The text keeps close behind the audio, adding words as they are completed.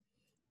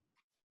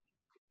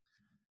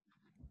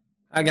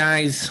Hi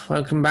guys,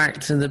 welcome back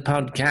to the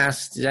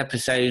podcast. It's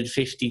episode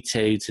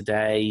 52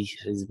 today.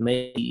 It's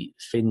me,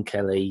 Finn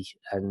Kelly,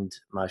 and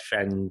my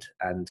friend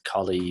and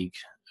colleague,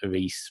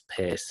 Reese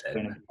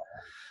Pearson.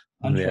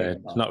 Yeah,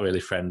 it's not really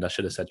friend. I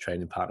should have said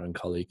training partner and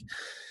colleague.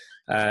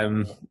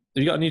 Have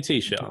you got a new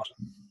t-shirt on?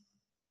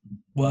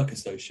 Work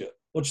associate.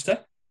 What'd you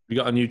say? You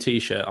got a new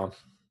t-shirt on?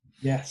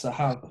 Yes, I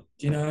have.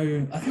 Do you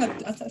know, I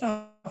think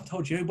I've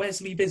told you,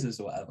 Where's Lee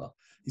Business or whatever?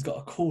 He's got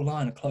a cool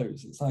line of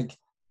clothes. It's like,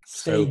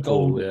 stay So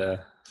golden. cool, yeah.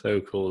 So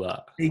cool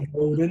that. Stay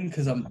golden,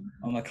 because I'm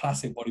a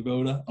classic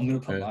bodybuilder. I'm going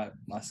to put my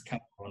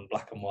camera on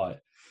black and white.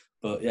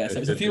 But yeah, so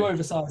it's a few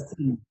oversized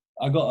tees.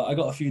 I got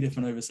a few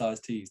different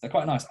oversized tees. They're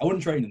quite nice. I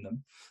wouldn't train in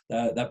them.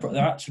 They're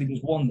actually,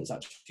 there's one that's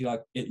actually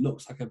like, it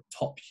looks like a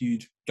top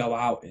you'd go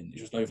out in.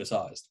 It's just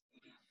oversized.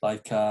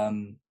 Like, I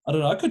don't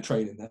know, I could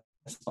train in them.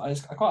 But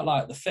I quite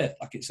like the fit.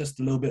 Like, it's just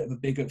a little bit of a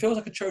bigger, it feels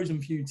like a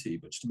Chosen Few tee,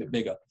 but just a bit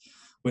bigger.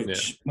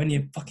 Which, when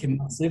you're fucking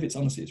massive, it's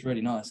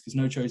really nice, because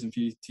no Chosen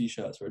Few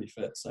t-shirts really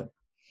fit. So,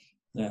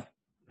 yeah,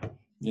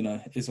 you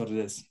know, it is what it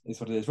is. It's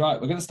what it is. Right,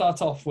 we're going to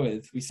start off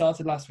with, we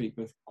started last week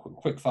with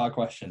quick fire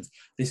questions.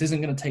 This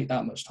isn't going to take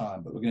that much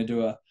time, but we're going to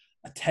do a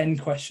 10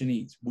 question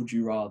each. Would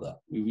you rather?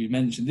 We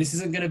mentioned this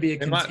isn't going to be a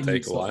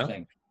continued sort of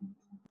thing.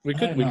 We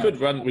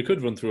could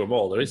run through them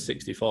all. There is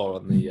 64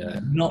 on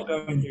the. Not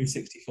going through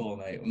 64,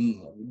 mate.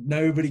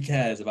 Nobody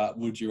cares about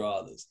would you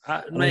rather's.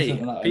 Mate,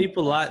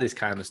 people like this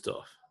kind of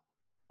stuff.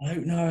 I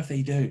don't know if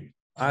they do.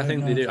 I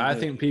think they do. I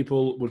think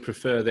people would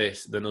prefer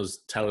this than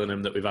us telling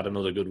them that we've had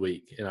another good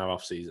week in our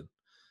off season.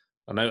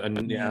 I know,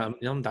 and yeah,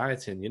 I'm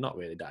dieting. You're not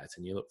really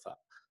dieting. You look fat.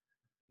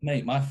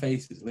 Mate, my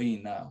face is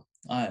lean now.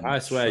 I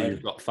swear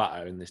you've got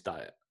fatter in this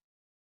diet.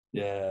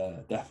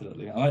 Yeah,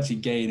 definitely. I'm actually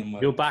gaining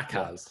weight. Your back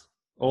has.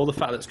 All the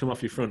fat that's come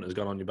off your front has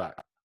gone on your back.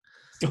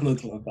 It's gone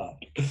onto my back.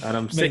 And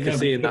I'm sick of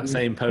seeing that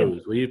same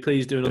pose. Will you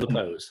please do another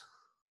pose?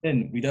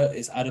 Then we don't.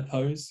 It's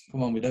adipose.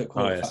 Come on, we don't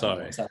call it. Oh yeah,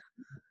 sorry.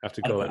 I have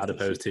to call it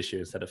adipose tissue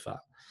instead of fat.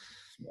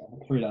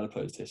 Yeah, crude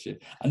adipose tissue.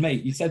 And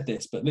mate, you said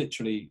this, but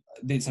literally,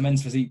 it's a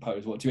men's physique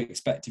pose. What do you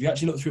expect? If you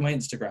actually look through my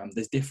Instagram,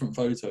 there's different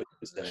photos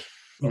there.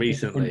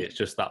 Recently, it's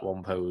just that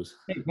one pose.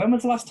 Hey, when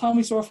was the last time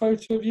we saw a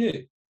photo of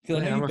you?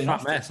 Yeah, I'm a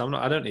fat mess.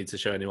 I don't need to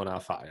show anyone how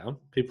fat I am.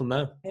 People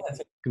know. Yeah,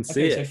 can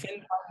see it. So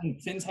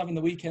Finn's having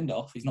the weekend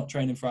off. He's not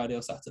training Friday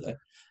or Saturday.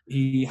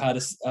 He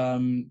had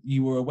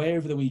you were away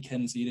over the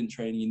weekend, so you didn't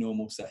train in your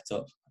normal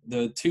setup.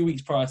 The 2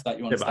 weeks prior to that,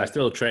 you on a stag. But I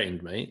still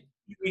trained, mate.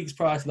 2 weeks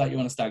prior to that, you're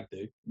on a stag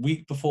do.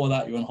 Week before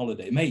that, you're on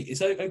holiday, mate.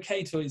 It's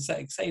okay to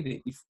say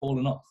that you've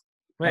fallen off.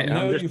 Mate,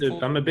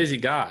 I'm a busy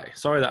guy.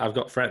 Sorry that I've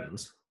got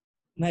friends.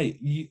 Mate,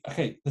 you'd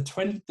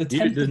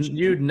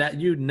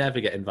never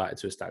get invited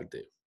to a stag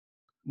do.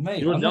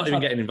 Mate, you're not even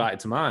getting invited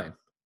to mine.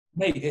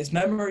 Mate, it's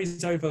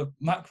memories over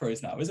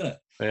macros now, isn't it?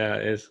 Yeah,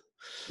 it is.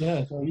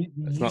 Yeah, so you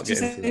just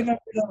say memories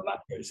over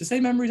macros. So say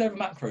memories over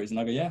macros, and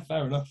I go, yeah,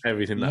 fair enough.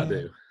 Everything that I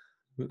do.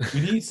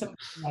 We need something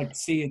like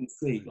C and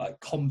C, like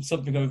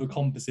something over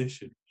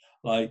composition.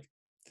 Like,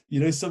 you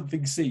know,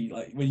 something C,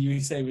 like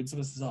when someone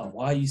says, oh,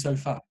 why are you so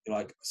fat? You're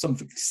like,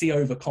 something C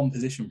over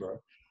composition, bro.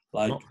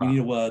 Like, we need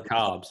a word.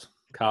 Carbs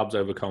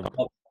over comp.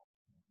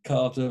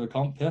 Carbs over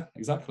comp, yeah,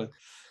 exactly.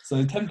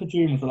 So 10th of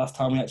June was the last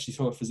time we actually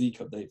saw a physique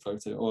update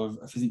photo or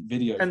a physique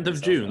video. 10th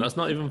of June? That's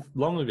not even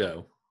long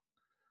ago.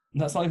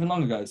 That's not even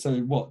long ago. So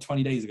what,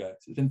 20 days ago?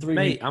 So it's been 3 weeks.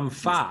 Mate, I'm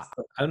fat.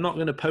 I'm not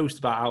going to post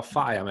about how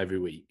fat I am every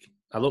week.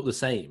 I look the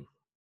same.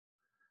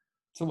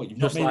 So what, you've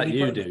just not like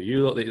you do.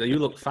 You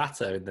look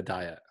fatter in the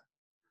diet.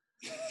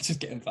 Just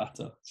getting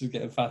fatter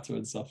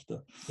and softer.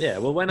 Yeah,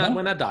 well, when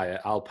I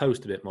diet, I'll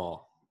post a bit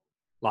more,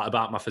 like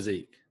about my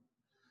physique.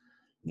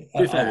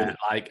 To be fair,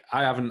 like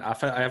I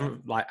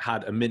haven't like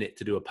had a minute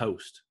to do a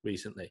post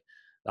recently.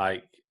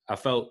 Like I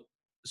felt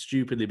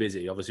stupidly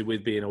busy, obviously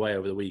with being away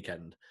over the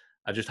weekend.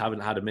 I just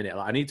haven't had a minute.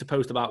 Like I need to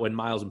post about when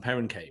Miles and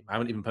Perrin came. I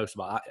haven't even posted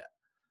about that yet.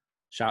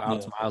 Shout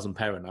out to Miles and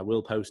Perrin. I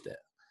will post it.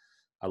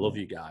 I love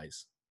you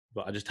guys,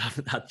 but I just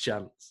haven't had a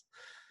chance.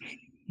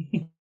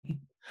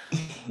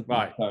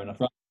 Right. Fair enough.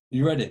 Right.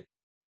 You ready?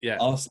 Yeah.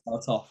 I'll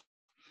start off.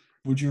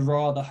 Would you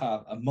rather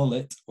have a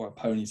mullet or a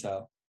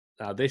ponytail?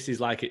 Now, this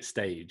is like it's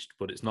staged,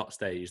 but it's not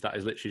staged. That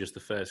is literally just the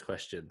first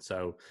question.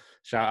 So,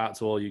 shout out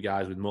to all you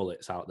guys with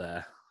mullets out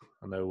there.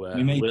 I know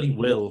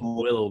Will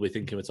will be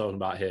thinking we're talking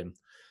about him.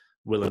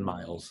 Will and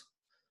Miles.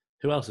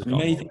 Who else has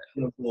got a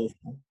mullet?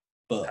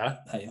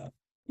 But hey,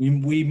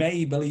 we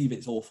may believe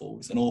it's awful.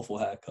 It's an awful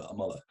haircut, a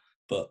mullet.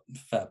 But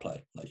fair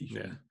play.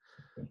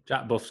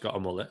 Jack Buff's got a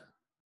mullet.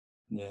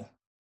 Yeah.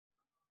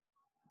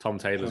 Tom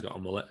Taylor's got a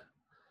mullet.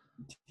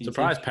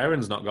 Surprised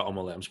Perrin's not got a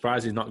mullet. I'm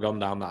surprised he's not gone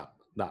down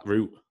that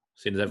route.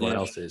 Seeing as everyone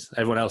else is.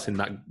 Everyone else in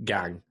that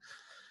gang.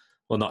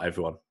 Well, not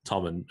everyone.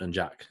 Tom and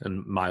Jack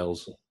and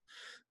Miles.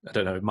 I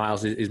don't know.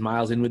 Miles is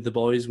Miles in with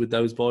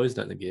those boys?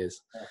 I don't think he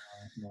is.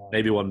 No.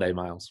 Maybe one day,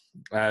 Miles.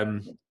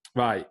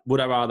 Right. Would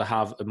I rather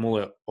have a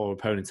mullet or a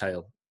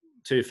ponytail?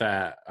 To be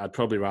fair, I'd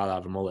probably rather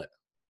have a mullet.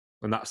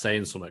 And that's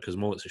saying something because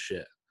mullets are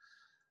shit.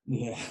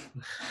 Yeah.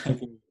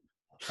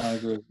 I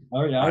agree.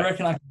 Oh, yeah, I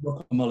reckon I can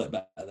rock a mullet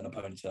better than a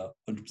ponytail.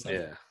 100%.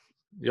 Yeah.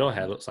 Your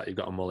hair looks like you've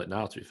got a mullet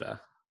now, to be fair.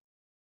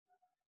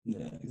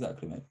 Yeah,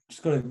 exactly, mate.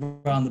 Just got it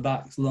round the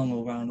back, it's long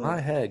all round. My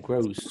hair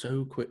grows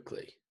so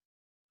quickly.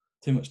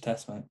 Too much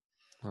test, mate.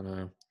 I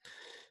know.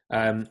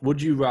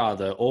 Would you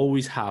rather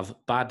always have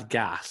bad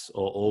gas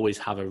or always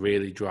have a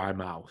really dry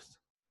mouth?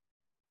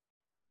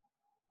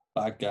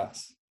 Bad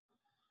gas.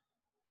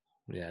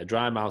 Yeah,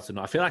 dry mouth. And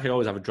I feel like I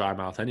always have a dry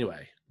mouth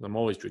anyway. I'm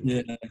always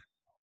drinking.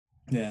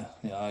 Yeah,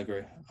 I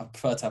agree. I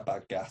prefer to have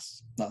bad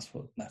gas. That's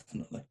what,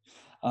 definitely.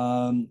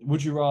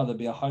 Would you rather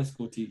be a high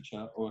school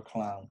teacher or a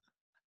clown?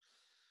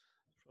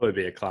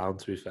 Probably be a clown,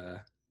 to be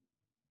fair.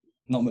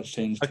 Not much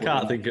change. To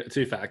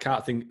be fair, I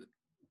can't think.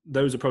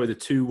 Those are probably the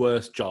two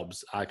worst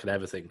jobs I could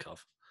ever think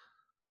of.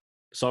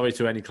 Sorry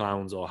to any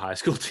clowns or high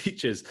school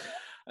teachers.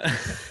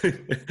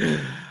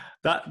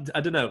 That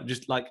I don't know.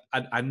 Just like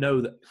I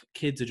know that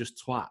kids are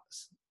just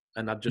twats,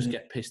 and I'd just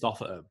get pissed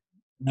off at them.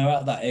 No,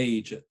 at that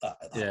age,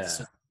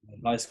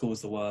 high school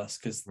is the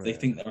worst because they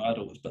think they're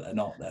adults, but they're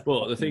not.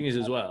 Well, the thing is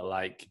as well,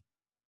 like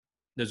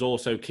there's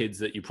also kids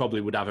that you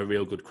probably would have a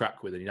real good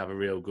crack with, and you'd have a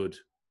real good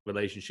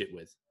relationship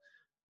with.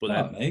 But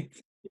then, mate.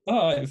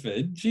 All right,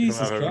 Finn. Jesus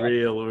Christ. Have a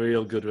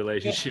real good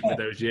relationship with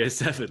those year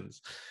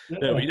sevens. Yeah.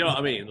 No, but you know what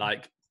I mean?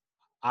 Like,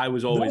 I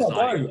was always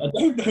I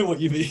don't know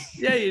what you mean.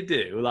 Yeah, you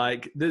do.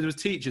 Like, there was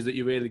teachers that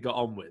you really got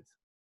on with.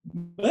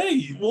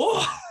 Mate,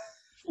 what?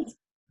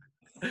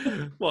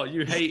 What,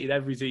 you hated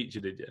every teacher,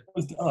 did you?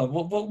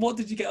 What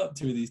did you get up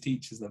to with these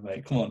teachers then,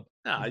 mate? Come on.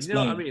 Nah, you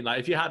know what I mean? Like,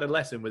 if you had a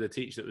lesson with a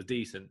teacher that was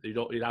decent,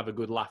 you'd have a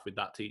good laugh with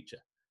that teacher.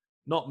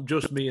 Not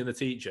just me and the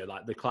teacher,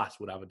 like the class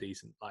would have a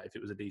decent, like if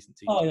it was a decent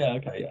teacher. Oh, yeah,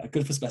 okay, yeah.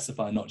 Good for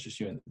specifying, not just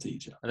you and the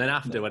teacher. And then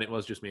after, when it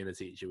was just me and the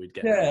teacher, we'd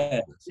get... Yeah,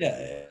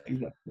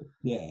 exactly.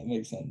 Yeah, it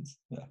makes sense.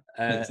 Yeah,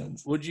 makes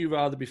sense. Would you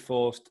rather be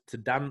forced to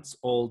dance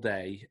all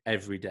day,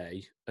 every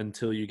day,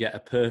 until you get a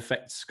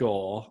perfect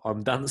score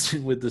on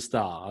Dancing with the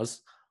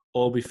Stars,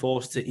 or be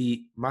forced to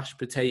eat mashed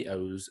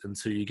potatoes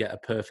until you get a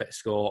perfect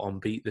score on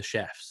Beat the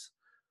Chefs?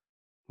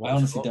 I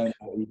honestly don't know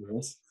what either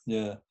is.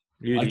 Yeah.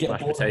 You eat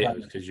mashed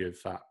potatoes because you're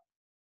fat.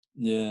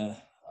 Yeah,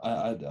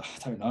 I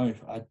don't know.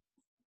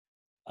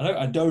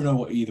 I don't know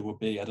what either would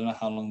be. I don't know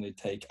how long they'd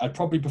take. I'd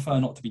probably prefer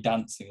not to be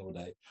dancing all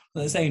day. But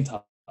at the same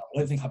time, I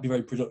don't think I'd be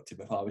very productive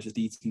if I was just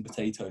eating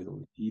potatoes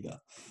either.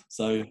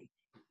 So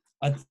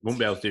I wouldn't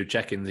be able to do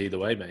check-ins either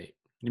way, mate.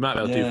 You might be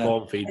able to do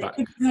form feedback.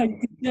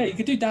 You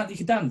could do dance. You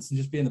could dance and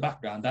just be in the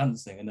background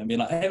dancing, and then be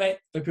like, "Hey, mate,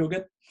 hope you're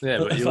good." Yeah,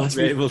 but you won't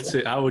be able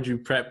to. How would you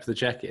prep the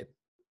check-in?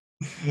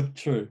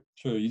 True.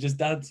 You just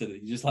dance it.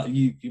 You just like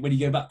when you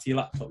go back to your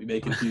laptop, you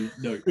make a few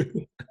notes.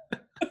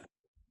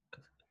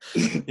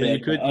 You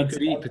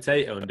could eat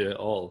potato and do it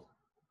all.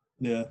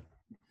 Yeah.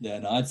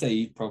 No, I'd say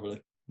eat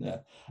probably. Yeah.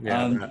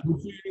 Right.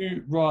 Would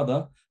you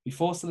rather be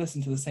forced to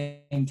listen to the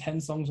same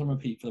 10 songs on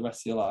repeat for the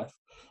rest of your life,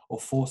 or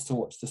forced to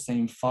watch the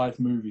same 5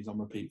 movies on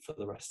repeat for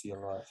the rest of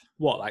your life?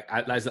 What? Like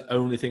that's the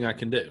only thing I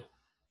can do?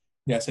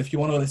 Yeah. So if you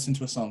want to listen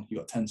to a song, you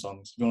got 10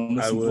 songs. If you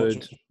want to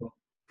listen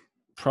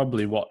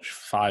probably watch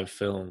 5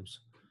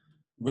 films.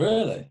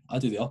 Really? I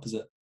do the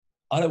opposite.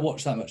 I don't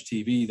watch that much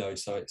TV though,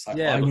 so it's like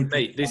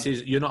mate,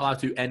 you're not allowed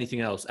to do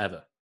anything else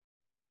ever.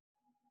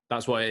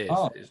 That's what it is.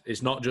 Oh.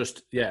 It's not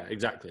just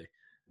exactly.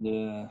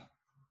 Yeah.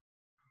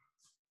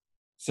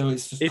 So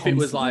it's just if it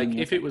was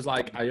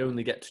like I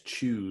only get to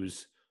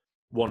choose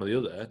one or the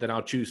other, then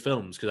I'll choose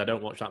films because I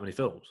don't watch that many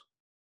films.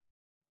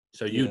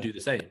 So you do the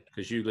same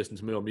because you listen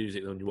to more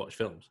music than you watch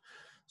films.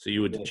 So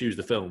you would choose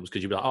the films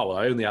because you'd be like, oh, well,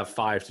 I only have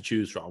 5 to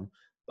choose from.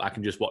 But I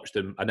can just watch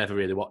them. I never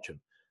really watch them.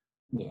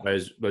 Yeah.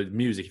 Whereas with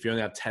music, if you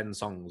only had 10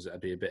 songs,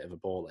 it'd be a bit of a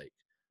ball ache.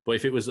 But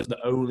if it was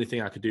the only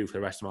thing I could do for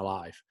the rest of my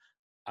life,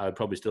 I would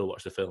probably still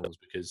watch the films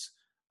because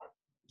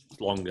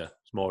it's longer.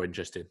 It's more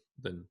interesting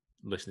than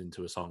listening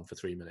to a song for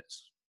 3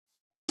 minutes.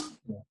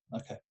 Yeah.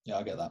 Okay. Yeah,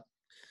 I get that.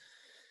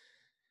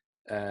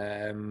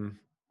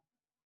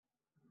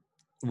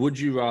 Would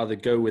you rather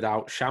go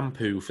without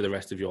shampoo for the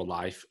rest of your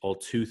life or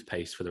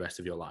toothpaste for the rest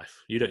of your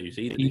life? You don't use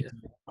either, do you?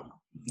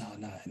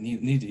 No.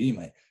 Neither do you,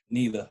 mate.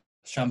 Neither.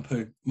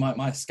 Shampoo.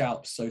 My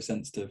scalp's so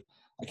sensitive.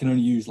 I can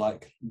only use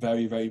like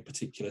very, very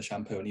particular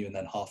shampoo, and even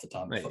then half the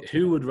time. Mate,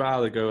 who would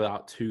rather go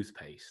without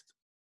toothpaste?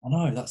 I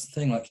know, that's the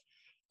thing. Like,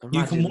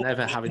 imagine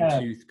never having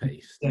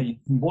toothpaste. Yeah, you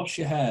can wash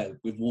your hair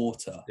with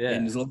water,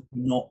 and it's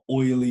not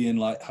oily and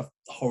like have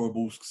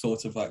horrible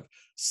sort of like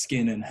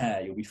skin and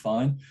hair. You'll be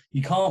fine.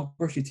 You can't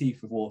brush your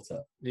teeth with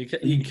water.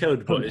 You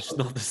could, but it's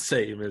not the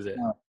same, is it?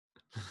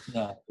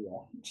 No.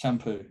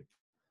 Shampoo,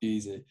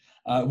 easy.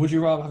 Would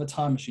you rather have a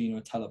time machine or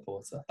a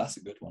teleporter? That's a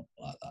good one.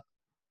 I like that.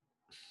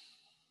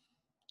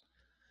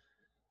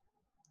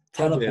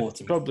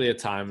 Probably a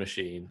time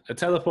machine. A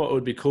teleporter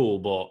would be cool,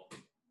 but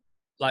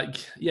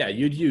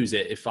you'd use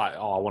it if I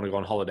want to go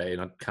on holiday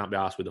and I can't be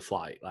asked with a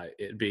flight. Like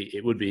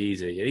it would be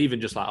easy. And even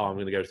just like, I'm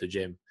going to go to the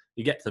gym.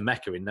 You get to the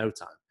Mecca in no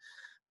time.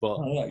 But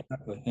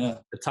exactly. Yeah.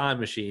 The time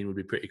machine would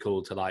be pretty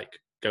cool to like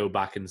go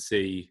back and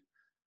see.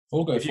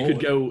 Or go if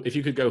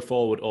you could go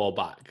forward or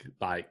back,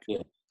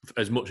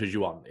 as much as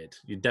you wanted,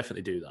 you'd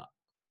definitely do that.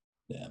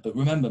 Yeah, but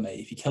remember, mate,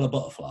 if you kill a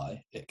butterfly,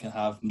 it can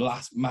have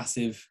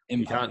massive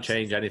impact. You can't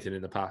change anything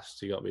in the past,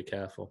 so you got to be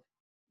careful.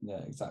 Yeah,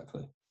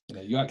 exactly. You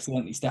know, you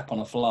accidentally step on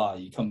a fly,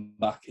 you come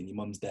back and your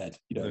mum's dead.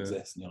 You don't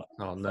exist, and you're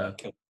like, oh no,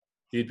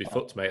 you'd be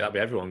fucked, mate. That'd be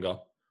everyone gone.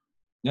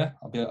 Yeah,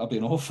 I'll be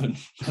an orphan.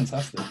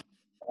 Fantastic.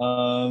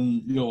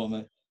 Your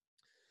one,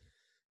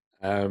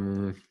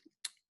 mate.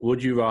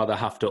 Would you rather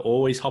have to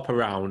always hop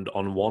around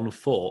on one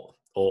foot,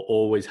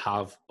 or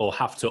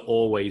have to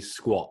always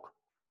squat?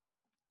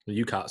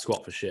 You can't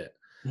squat for shit.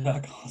 Yeah, I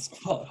can't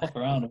squat, hop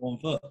around on one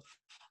foot.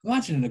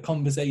 Imagine in a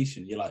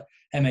conversation, you're like,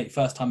 "Hey mate,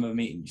 first time of a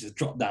meeting," you just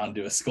drop down and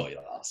do a squat.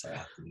 You're like, "Oh, sorry."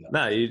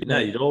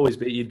 You'd always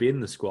be in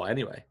the squat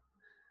anyway.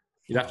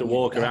 You'd have to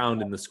walk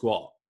around in the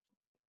squat.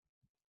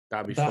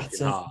 That'd be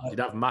fucking hard. You'd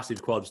have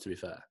massive quads, to be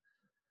fair.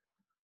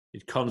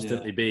 You'd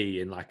constantly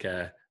be in like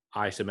a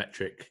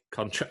isometric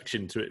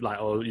contraction to it,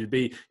 like, or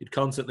you'd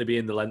constantly be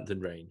in the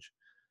lengthened range.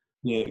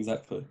 Yeah,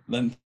 exactly.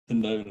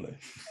 Lengthened only.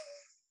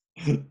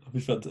 That'd be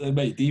fun.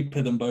 Mate,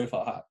 deeper than both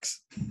our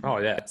hacks. Oh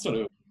yeah,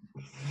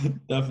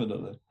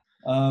 definitely.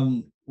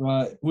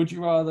 Right. Would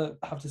you rather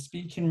have to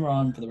speak in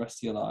rhyme for the rest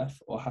of your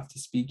life, or have to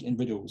speak in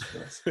riddles for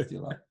the rest of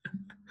your life?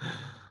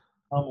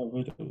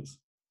 Riddles.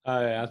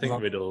 I think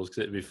riddles, because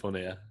it'd be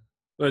funnier.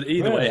 But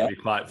either way, it'd be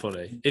quite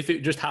funny. If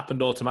it just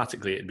happened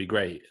automatically, it'd be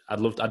great.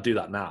 I'd do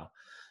that now.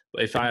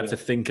 But if I had to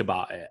think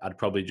about it, I'd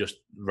probably just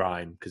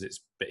rhyme, because it's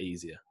a bit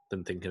easier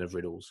than thinking of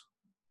riddles.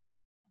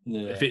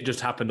 Yeah. If it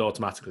just happened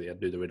automatically, I'd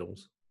do the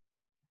riddles.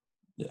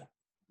 Yeah,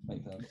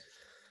 makes sense.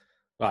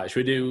 Right,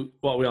 should we do,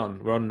 what are we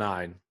on? We're on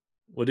 9.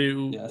 We'll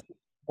do... Yeah.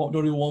 What, do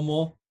we do one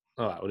more?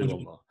 All right, we'll do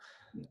one more.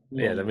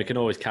 Yeah, then we can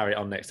always carry it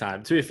on next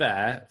time. To be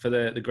fair, for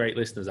the great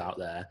listeners out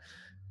there,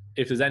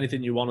 if there's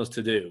anything you want us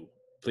to do,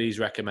 please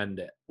recommend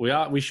it.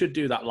 We should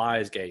do that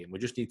liars game. We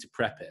just need to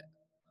prep it.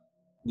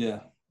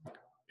 Yeah.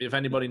 If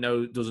anybody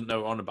doesn't know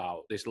what we're on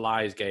about, this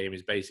lies game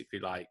is basically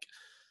like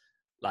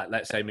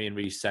let's say me and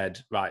Reece said,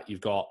 right, you've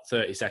got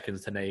 30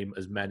 seconds to name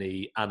as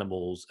many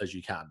animals as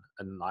you can.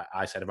 And like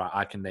I said, right,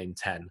 I can name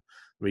 10.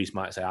 Reece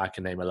might say, I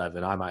can name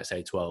 11. I might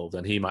say 12.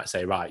 Then he might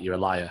say, right, you're a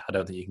liar. I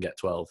don't think you can get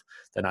 12.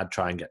 Then I'd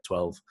try and get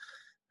 12.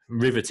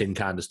 Riveting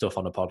kind of stuff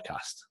on a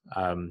podcast.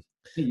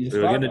 You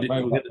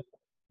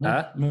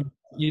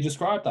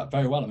described that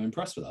very well. I'm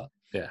impressed with that.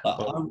 Yeah.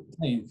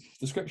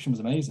 Description was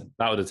amazing.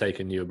 That would have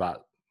taken you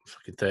about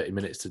fucking 30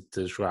 minutes to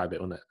describe it,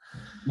 wouldn't it?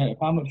 Mate,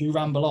 how much you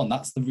ramble on,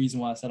 that's the reason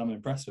why I said I'm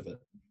impressed with it.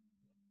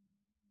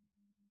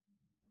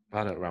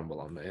 I don't ramble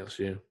on, mate. That's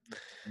you.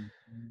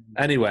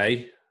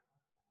 Anyway,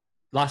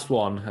 last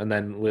one, and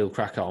then we'll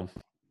crack on.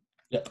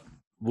 Yep.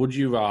 Would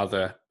you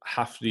rather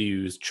have to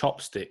use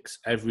chopsticks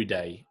every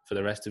day for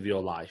the rest of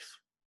your life,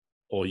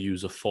 or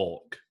use a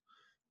fork?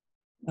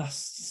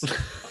 That's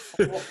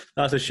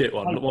a shit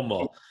one. One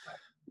more.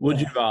 Would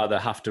you rather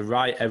have to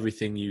write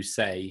everything you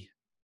say?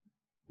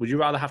 Would you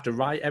rather have to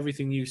write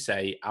everything you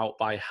say out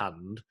by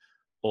hand,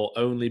 or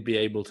only be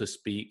able to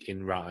speak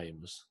in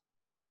rhymes?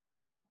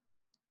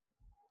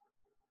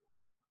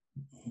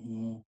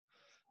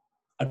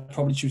 I'd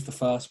probably choose the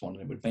first one,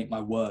 and it would make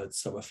my words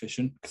so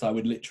efficient, because I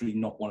would literally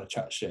not want to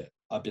chat shit.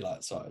 I'd be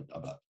like, sorry,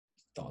 I'd be like,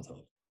 don't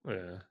talk.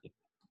 Yeah.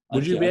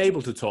 Would you be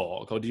able to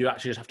talk, or do you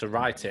actually just have to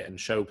write it and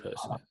show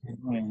person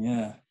it?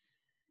 Yeah.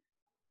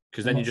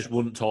 Because then you just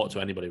wouldn't talk to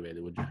anybody,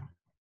 really, would you?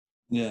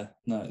 Yeah,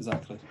 no,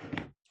 exactly.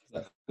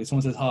 If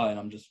someone says hi, and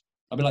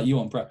I'll be like you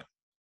on prep,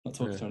 not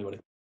talking to anybody.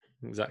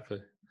 Exactly.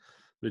 It'd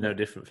be no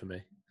different for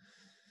me.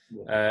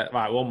 Yeah.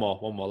 Right, one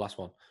more, last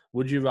one.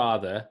 Would you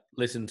rather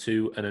listen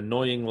to an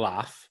annoying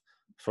laugh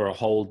for a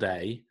whole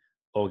day,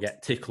 or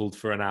get tickled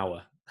for an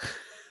hour?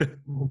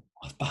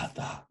 That's bad,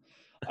 that.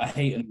 I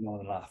hate an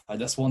annoying laugh.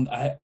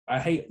 I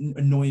hate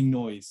annoying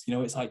noise. You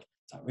know, it's like,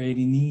 is that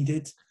really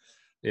needed?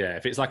 Yeah,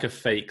 if it's like a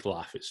fake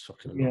laugh, it's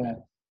fucking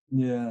annoying.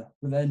 Yeah.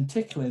 But then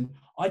tickling,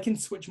 I can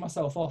switch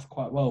myself off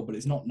quite well, but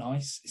it's not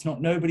nice. It's not,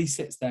 nobody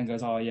sits there and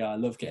goes, oh yeah, I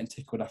love getting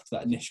tickled after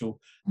that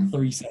initial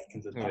 3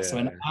 seconds of that. Yeah. So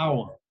an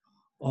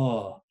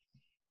hour,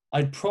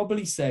 I'd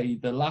probably say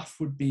the laugh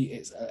would be,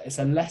 it's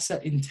a lesser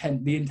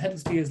intent. The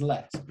intensity is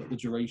less, but the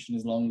duration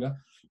is longer.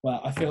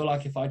 Well, I feel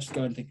like if I just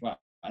go and think about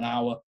an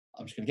hour,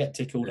 I'm just going to get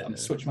tickled. I'm going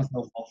to switch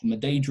myself off. I'm a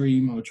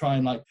daydream. I'm going to try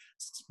and like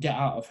get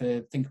out of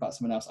here, think about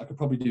something else. I could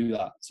probably do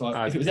that. So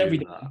if it was every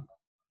day,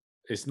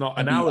 it's not,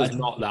 an hour's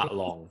not that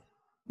long.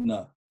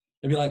 No.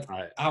 It'd be like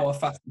hour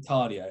fasted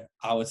cardio,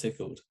 hour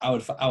tickled,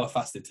 hour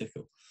fasted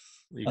tickle.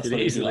 You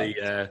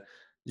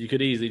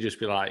could easily just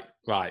be like,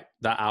 right,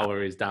 that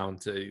hour is down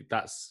to,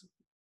 that's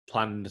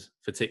planned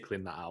for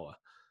tickling that hour.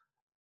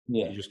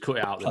 Yeah. You just cut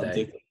it out the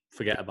day,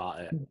 forget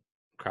about it,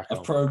 crack on.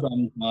 I've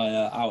programmed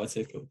my hour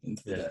tickle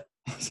into the day.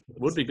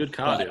 Would be good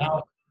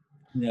cardio.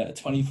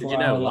 24 Did you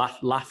know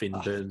laughing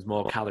burns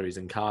more calories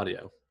than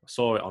cardio? I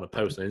saw it on a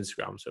post on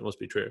Instagram, so it must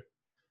be true.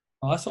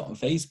 Oh, I saw it on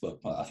Facebook.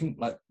 I think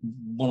like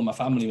one of my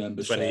family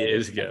members 20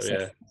 years ago,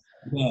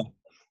 yeah,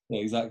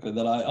 exactly.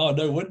 They're like, oh,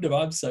 no wonder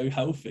I'm so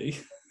healthy.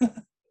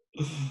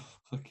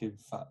 Fucking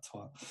fat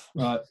twat.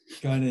 Right,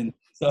 going in.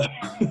 So,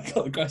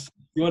 got the question.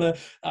 You want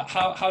to?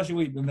 How's your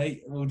week been,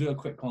 mate? We'll do a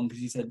quick one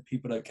because you said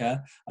people don't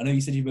care. I know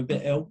you said you've been a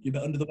bit ill. You're a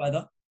bit under the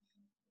weather.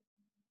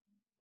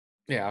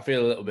 Yeah, I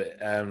feel a little bit.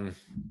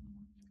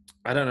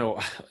 I don't know.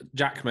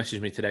 Jack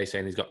messaged me today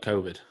saying he's got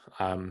COVID.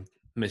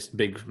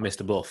 Big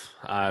Mr. Buff.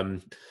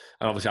 And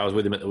obviously I was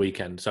with him at the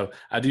weekend. So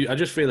I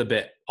just feel a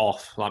bit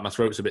off. Like my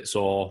throat's a bit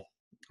sore.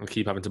 I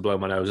keep having to blow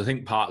my nose. I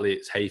think partly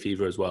it's hay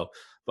fever as well.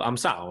 But I'm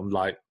sound.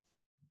 Like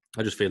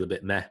I just feel a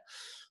bit meh.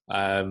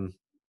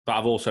 But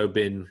I've also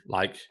been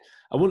like,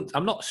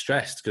 I'm not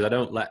stressed because I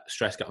don't let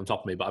stress get on top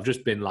of me. But I've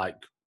just been like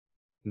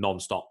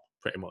non-stop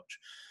pretty much.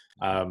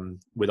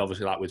 With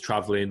obviously like with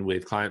traveling,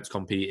 with clients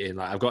competing,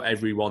 like I've got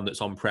everyone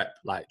that's on prep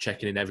like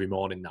checking in every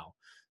morning now.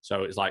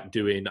 So it's like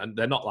doing, and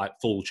they're not like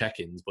full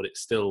check-ins, but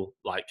it's still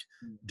like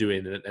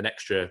doing an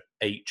extra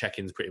 8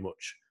 check-ins pretty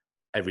much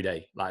every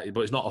day. Like, but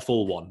it's not a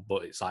full one,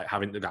 but it's like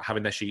having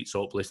their sheets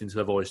up, listening to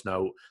their voice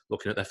note,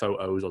 looking at their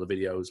photos or the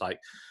videos. Like,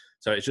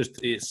 so it's just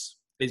it's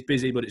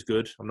busy, but it's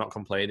good. I'm not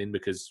complaining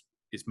because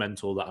it's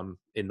mental that I'm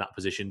in that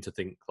position to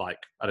think like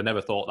I'd have never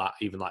thought that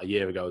even like a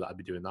year ago that I'd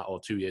be doing that, or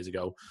 2 years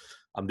ago.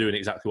 I'm doing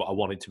exactly what I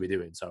wanted to be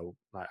doing. So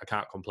like, I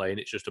can't complain.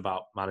 It's just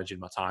about managing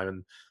my time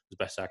and as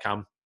best I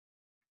can.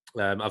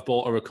 I've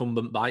bought a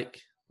recumbent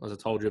bike, as I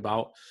told you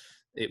about.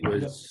 It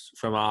was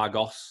from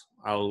Argos.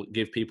 I'll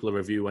give people a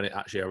review when it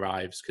actually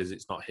arrives because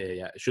it's not here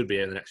yet. It should be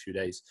here in the next few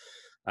days.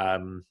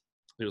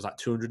 It was like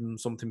 200 and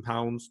something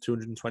pounds,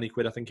 220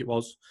 quid, I think it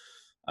was.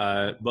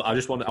 But I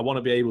want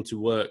to be able to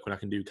work when I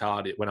can do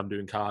cardio, when I'm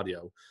doing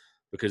cardio,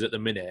 because at the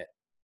minute,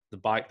 the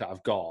bike that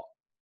I've got,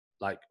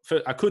 like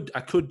I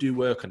could do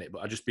work on it,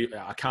 but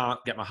I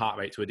can't get my heart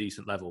rate to a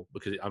decent level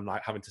because I'm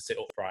like having to sit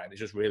upright and it's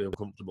just really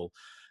uncomfortable.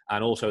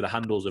 And also the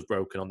handles have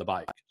broken on the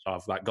bike, so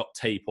I've like got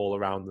tape all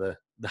around the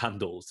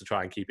handles to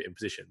try and keep it in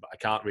position, but I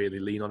can't really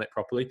lean on it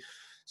properly.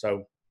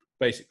 So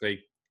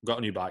basically, got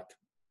a new bike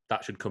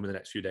that should come in the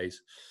next few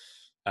days.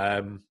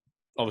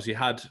 Obviously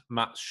had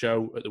Matt's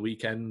show at the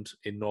weekend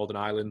in Northern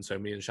Ireland, so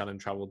me and Shannon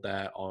travelled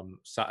there on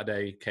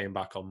Saturday, came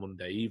back on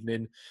Monday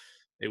evening.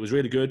 It was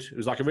really good. It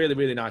was like a really,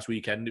 really nice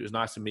weekend. It was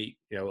nice to meet,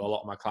 a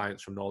lot of my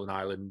clients from Northern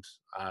Ireland.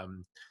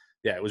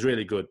 Yeah, it was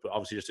really good, but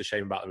obviously just a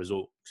shame about the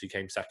result because he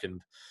came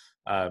second.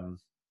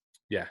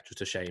 Yeah,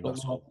 just a shame. Got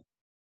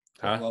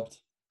robbed.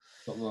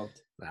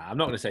 Nah, I'm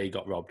not going to say he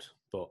got robbed,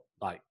 but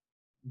like,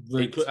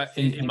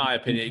 in my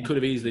opinion, it could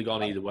have easily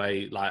gone either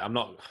way. Like,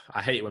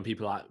 I hate it when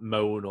people like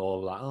moan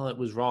or like, oh, it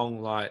was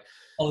wrong. Like,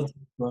 politics,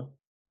 bro.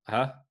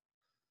 Huh?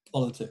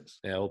 Politics.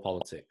 Yeah, all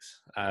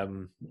politics.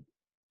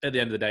 At the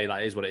end of the day,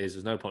 like, it is what it is.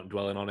 There's no point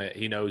dwelling on it.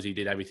 He knows he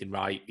did everything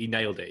right. He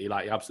nailed it. He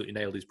absolutely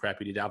nailed his prep.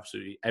 He did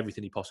absolutely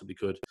everything he possibly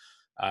could.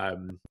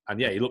 And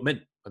yeah, he looked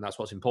mint, and that's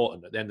what's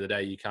important. At the end of the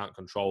day, you can't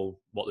control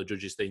what the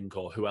judges think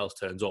or who else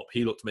turns up.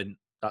 He looked mint.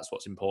 That's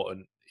what's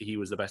important. He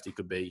was the best he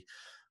could be.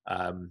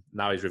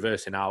 Now he's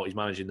reversing out. He's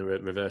managing the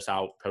reverse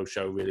out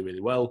post-show really, really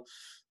well.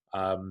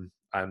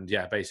 And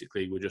yeah,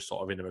 basically, we're just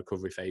sort of in a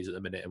recovery phase at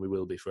the minute, and we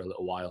will be for a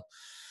little while.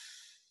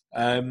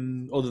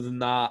 Other than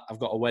that, I've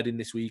got a wedding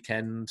this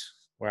weekend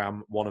where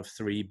I'm one of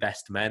 3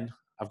 best men.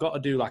 I've got to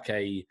do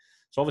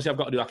so obviously I've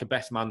got to do like a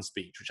best man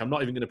speech, which I'm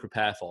not even going to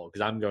prepare for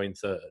because I'm going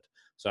third.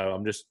 So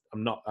I'm just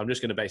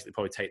going to basically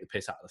probably take the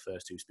piss out of the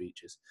first 2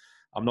 speeches.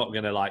 I'm not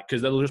going to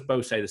because they'll just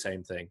both say the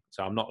same thing.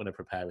 So I'm not going to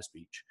prepare a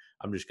speech.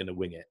 I'm just going to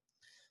wing it.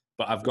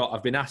 But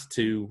I've been asked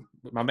to,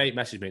 my mate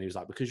messaged me and he was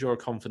like, because you're a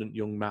confident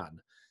young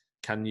man,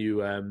 can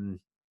you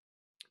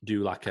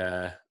do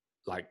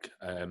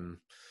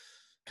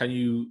can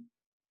you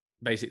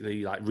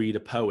basically like read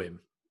a poem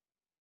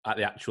at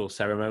the actual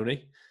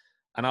ceremony?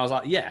 And I was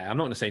like, yeah, I'm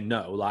not going to say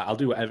no. Like, I'll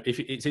do whatever. If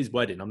it's his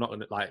wedding, I'm not going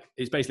to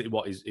it's basically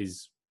what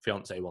his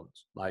fiance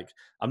wants. Like,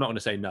 I'm not going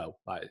to say no.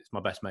 Like, it's my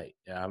best mate.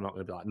 Yeah, I'm not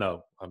going to be like,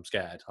 no, I'm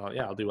scared.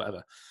 Yeah, I'll do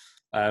whatever.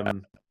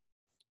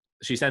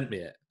 She sent me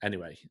it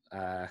anyway.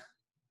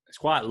 It's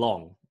quite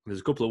long.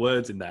 There's a couple of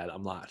words in there that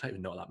I'm like, I don't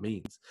even know what that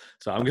means.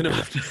 So I'm gonna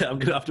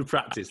have to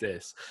practice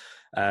this.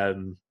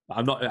 I'm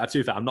not. To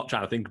be fair, I'm not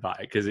trying to think about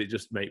it because it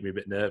just makes me a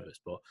bit nervous.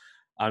 But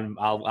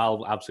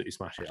I'll absolutely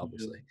smash it.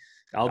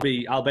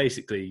 Obviously, I'll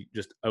basically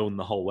just own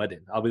the whole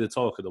wedding. I'll be the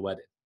talk of the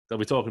wedding. They'll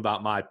be talking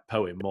about my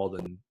poem more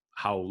than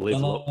how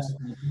Liv looks.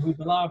 We'll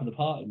be live for the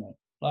party, mate.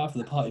 Live for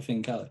the party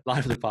thing, Kelly.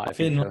 Live for the party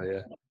thing,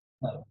 Kelly.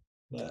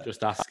 Yeah.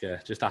 Just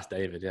ask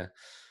David. Yeah.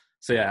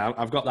 So yeah,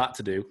 I've got that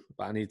to do,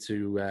 but I need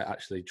to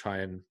actually try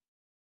and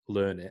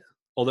learn it.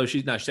 Although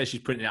she says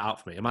she's printing it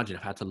out for me. Imagine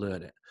if I had to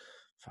learn it.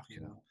 Fucking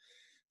hell.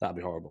 That'd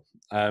be horrible.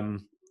 But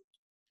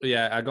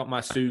yeah, I got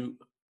my suit.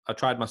 I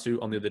tried my suit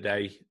on the other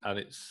day, and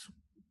it's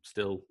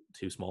still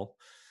too small.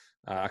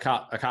 I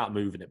can't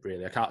move in it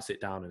really. I can't sit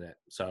down in it.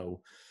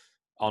 So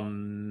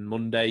on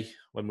Monday,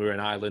 when we were in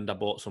Ireland, I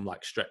bought some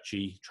like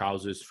stretchy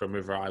trousers from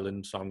River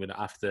Island. So I'm going to,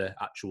 after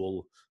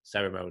actual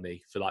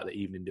ceremony for like the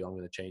evening do, I'm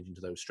going to change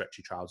into those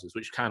stretchy trousers,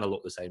 which kind of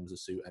look the same as a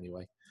suit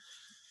anyway.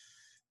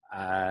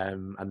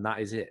 And that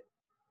is it.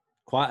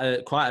 Quite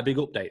a big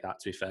update, that,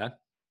 to be fair.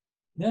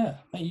 Yeah,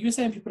 mate, you were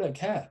saying people don't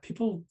care.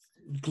 People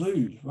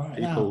glued right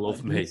now. People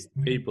love me.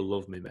 People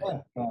love me, mate. Yeah.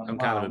 I'm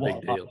kind of a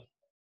big deal.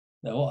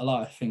 Yeah, what a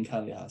life I think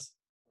Kelly has.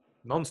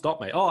 Non-stop,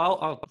 mate. Oh,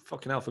 I'll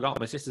fucking hell, forgot.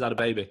 My sister's had a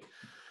baby.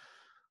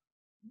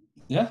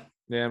 Yeah?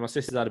 Yeah, my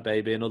sister's had a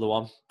baby, another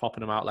one,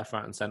 popping them out left,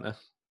 right and centre.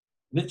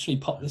 Literally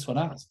popped this one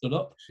out, stood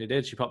up. She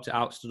did. She popped it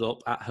out, stood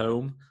up at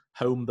home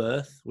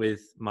birth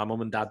with my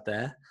mum and dad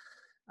there,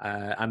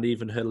 and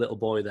even her little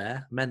boy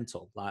there.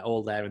 Mental, like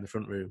all there in the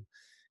front room.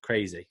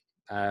 Crazy.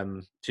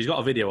 She's got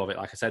a video of it,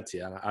 like I said to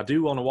you. I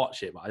do want to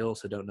watch it, but I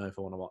also don't know if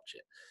I want to watch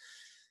it.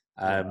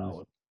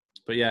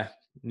 But yeah,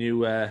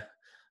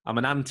 I'm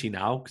an auntie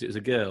now because it was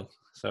a girl.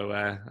 So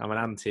I'm an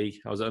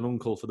auntie. I was an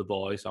uncle for the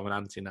boy, so I'm an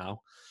auntie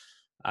now.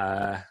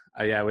 Yeah,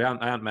 I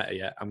haven't met her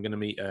yet. I'm going to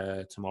meet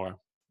her tomorrow.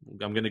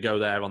 I'm going to go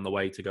there on the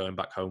way to going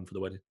back home for the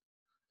wedding.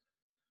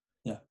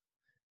 Yeah.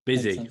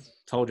 Busy.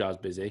 Told you I was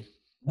busy.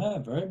 Yeah,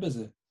 very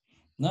busy.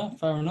 No,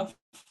 fair enough.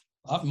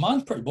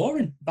 Mine's pretty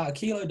boring. About a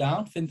kilo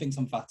down. Finn thinks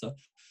I'm fatter.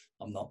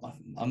 I'm not.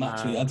 I'm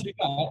actually. I do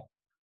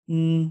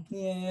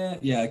that.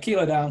 Yeah, a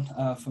kilo down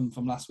from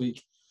last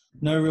week.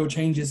 No real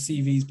changes.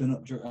 CV's been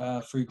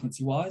up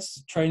frequency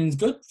wise. Training's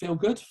good. Feel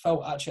good. I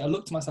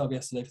looked at myself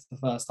yesterday for the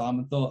first time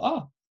and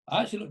thought,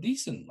 I actually look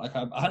decent. Like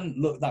I hadn't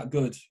looked that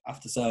good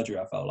after surgery.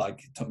 I felt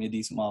like it took me a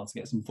decent while to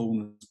get some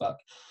fullness back,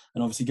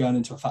 and obviously going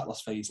into a fat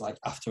loss phase, like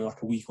after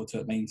like a week or two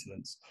of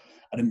maintenance,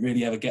 I didn't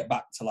really ever get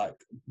back to like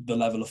the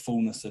level of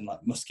fullness and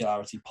like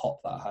muscularity pop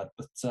that I had.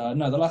 But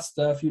no, the last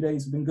few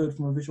days have been good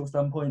from a visual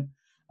standpoint.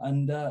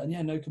 And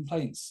yeah, no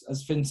complaints.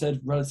 As Finn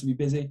said, relatively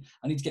busy.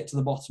 I need to get to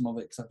the bottom of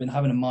it because I've been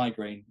having a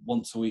migraine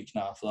once a week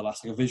now for the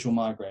last, like a visual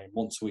migraine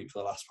once a week for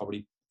the last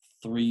probably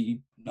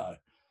three.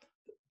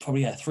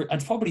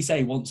 I'd probably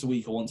say once a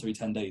week or once every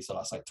 10 days. So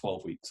that's like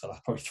 12 weeks. So that's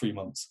probably 3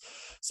 months.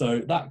 So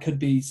that could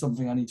be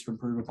something I need to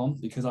improve upon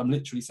because I'm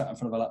literally sat in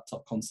front of a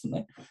laptop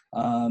constantly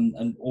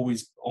and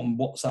always on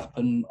WhatsApp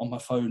and on my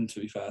phone,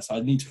 to be fair. So I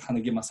need to kind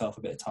of give myself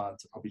a bit of time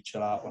to probably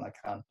chill out when I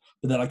can.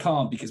 But then I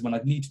can't because when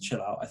I need to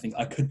chill out, I think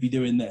I could be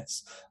doing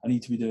this. I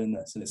need to be doing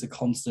this. And it's a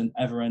constant,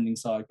 ever-ending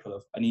cycle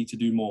of I need to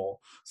do more.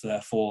 So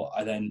therefore,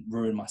 I then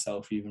ruin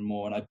myself even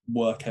more and I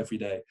work every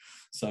day.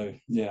 So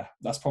yeah,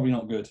 that's probably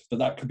not good. But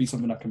that could be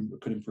something I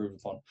could improve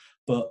upon.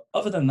 But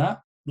other than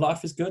that,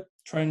 life is good,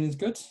 training is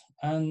good,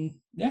 and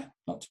yeah,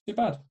 not too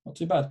bad. Want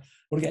to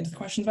get into the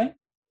questions, mate?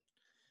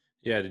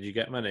 Yeah, did you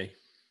get many?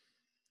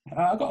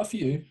 I got a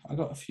few.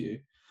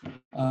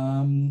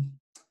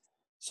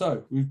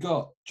 So we've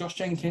got Josh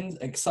Jenkins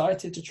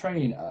excited to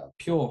train at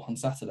Pure on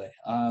Saturday.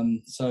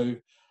 So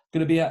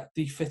going to be at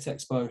the Fit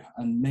Expo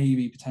and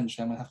maybe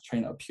potentially I'm going to have to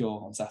train at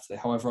Pure on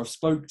Saturday. However, I've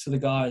spoke to the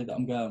guy that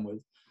I'm going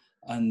with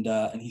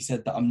and he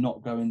said that I'm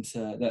not going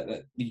to,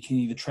 that you can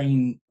either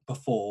train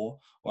before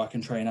or I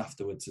can train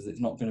afterwards as it's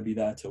not going to be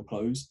there till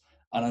close.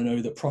 And I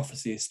know that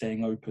Prophecy is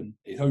staying open.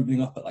 It's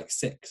opening up at like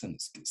 6 and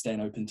it's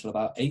staying open till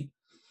about 8.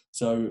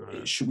 So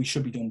we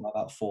should be done by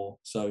about 4.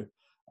 So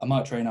I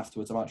might train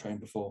afterwards. I might train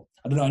before.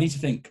 I don't know. I need to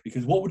think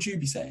because what would you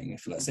be saying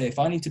if, let's say, if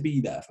I need to be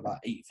there for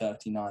about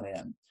 8:30, 9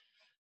 a.m.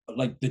 But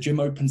like the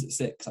gym opens at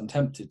 6, I'm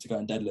tempted to go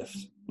and deadlift,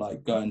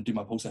 like go and do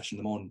my pull session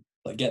in the morning,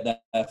 like get there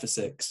for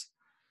 6.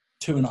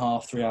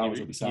 2.5, 3 hours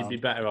will be sound. You'd be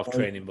better off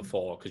training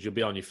before because you'll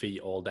be on your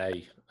feet all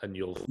day and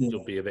you'll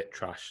be a bit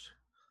trashed.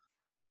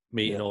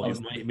 Meeting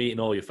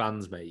all your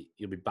fans, mate.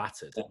 You'll be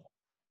battered. Yeah.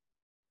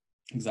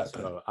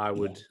 Exactly. So I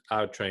would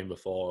train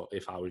before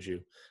if I was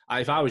you.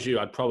 If I was you,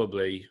 I'd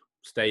probably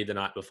stay the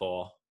night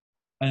before.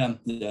 I am.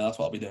 Yeah, that's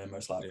what I'll be doing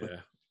most likely.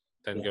 Yeah.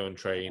 Then go and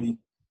train.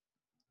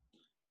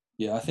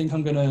 Yeah, I think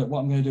what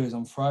I'm gonna do is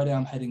on Friday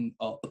I'm heading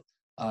up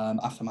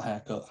after my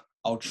haircut.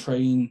 I'll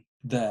train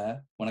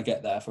there when I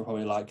get there for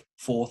probably like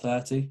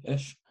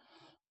 4:30-ish.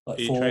 Like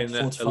you train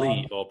at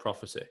Elite or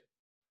Prophecy?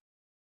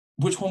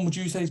 Which one would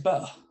you say is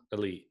better?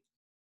 Elite.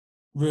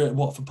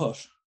 What, for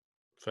push?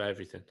 For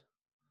everything.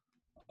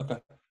 Okay.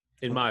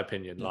 In my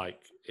opinion, like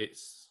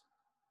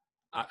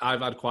I've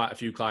had quite a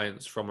few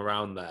clients from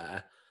around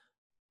there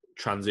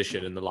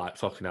transition and they're like,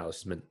 fucking hell, this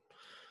is mint.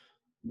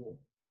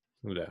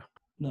 Yeah.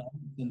 No,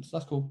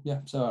 that's cool.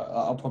 Yeah. So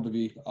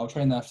I'll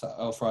train there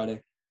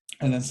Friday.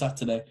 And then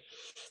Saturday.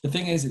 The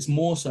thing is, it's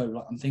more so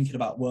like I'm thinking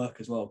about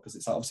work as well because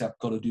it's like, obviously I've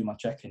got to do my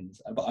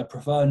check-ins, but I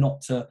prefer not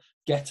to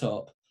get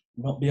up,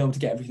 not be able to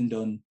get everything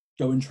done,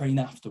 go and train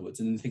afterwards,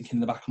 and then thinking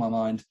in the back of my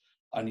mind,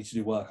 I need to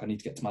do work, I need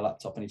to get to my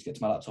laptop, and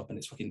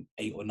it's fucking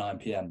 8 or 9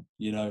 p.m.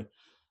 You know,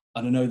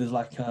 and I know there's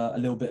like a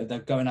little bit of they're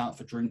going out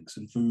for drinks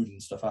and food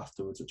and stuff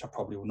afterwards, which I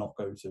probably will not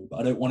go to. But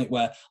I don't want it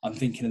where I'm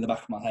thinking in the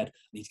back of my head,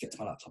 I need to get to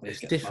my laptop.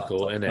 It's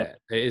difficult, isn't it?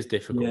 It is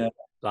difficult. Yeah.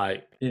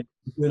 Like,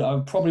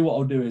 probably what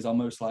I'll do is I'll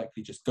most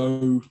likely just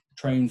go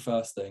train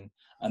first thing,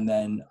 and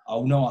then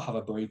I'll know I'll have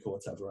a break or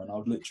whatever, and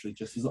I'll literally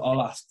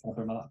I'll ask, can I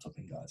bring my laptop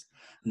in, guys?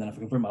 And then if I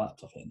can bring my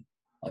laptop in,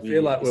 I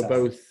feel like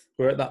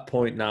we're at that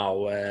point now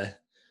where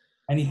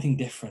anything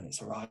different,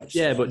 it's alright.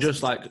 Yeah, but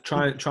just like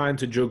trying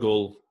to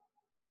juggle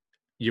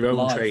your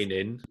own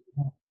training,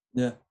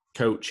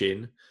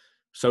 coaching,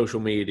 social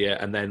media,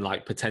 and then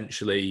like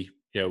potentially,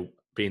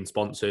 being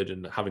sponsored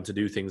and having to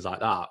do things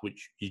like that,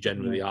 which you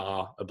generally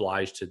are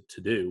obliged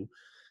to do,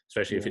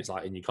 especially if it's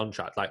like in your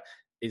contract. Like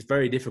it's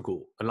very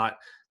difficult. And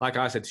like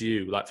I said to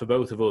you, like for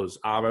both of us,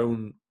 our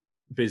own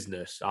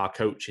business, our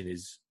coaching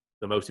is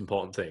the most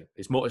important thing.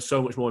 It's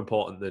so much more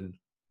important than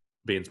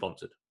being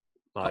sponsored.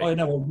 Like, oh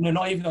no,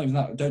 not even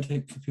that. Don't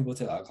take people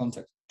take that out of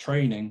context.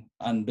 Training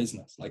and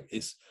business, like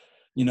it's,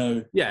 you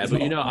know. Yeah,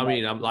 but you know what I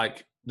mean. I'm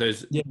like,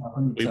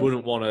 we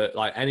wouldn't want to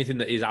like anything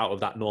that is out of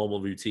that normal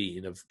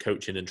routine of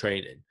coaching and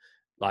training.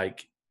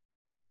 Like,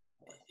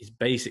 it's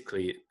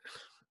basically,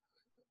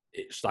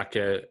 it's like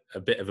a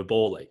bit of a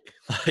ball ache.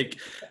 Like,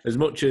 as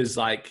much as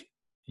like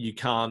you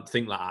can't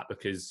think like that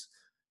because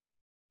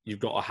you've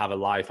got to have a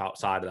life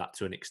outside of that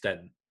to an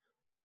extent.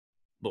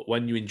 But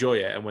when you enjoy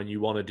it and when you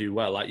want to do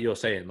well, like you're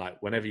saying,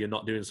 like whenever you're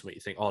not doing something,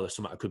 you think, oh, there's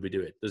something I could be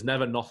doing. There's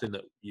never nothing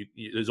that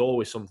there's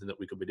always something that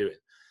we could be doing.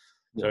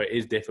 Yeah. So it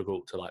is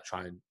difficult to like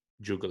try and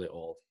juggle it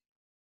all.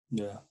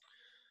 Yeah.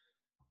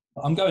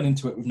 I'm going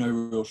into it with no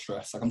real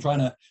stress. Like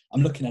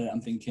I'm looking at it,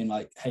 I'm thinking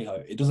like, hey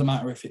ho, it doesn't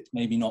matter if it's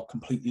maybe not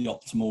completely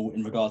optimal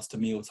in regards to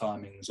meal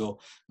timings or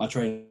my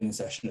training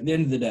session. At the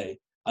end of the day,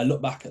 I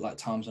look back at like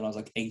times when I was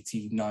like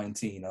 18,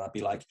 19, and I'd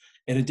be like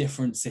in a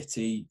different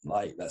city,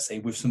 like let's say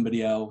with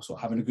somebody else or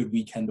having a good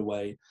weekend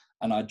away,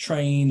 and I'd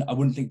train. I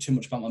wouldn't think too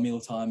much about my meal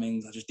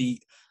timings. I just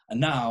eat. And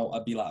now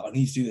I'd be like, I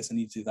need to do this, I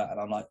need to do that. And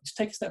I'm like, just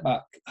take a step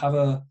back, have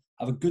a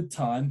good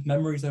time.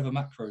 Memories over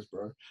macros,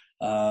 bro.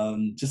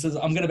 Just as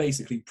I'm going to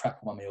basically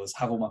prep my meals,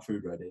 have all my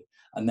food ready.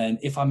 And then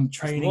if I'm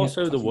training... It's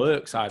also the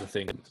work side of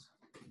things.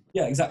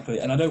 Yeah, exactly.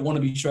 And I don't want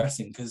to be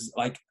stressing because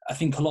like, I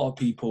think a lot of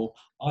people,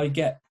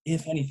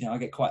 if anything, I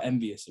get quite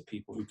envious of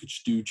people who could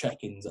just do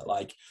check-ins at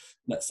like,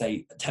 let's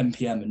say 10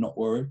 p.m. and not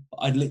worry.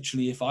 I'd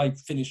literally,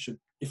 let's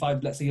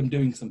say I'm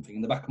doing something,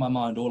 in the back of my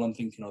mind, all I'm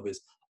thinking of is,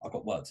 I've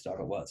got work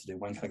to do.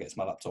 When can I get to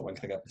my laptop? When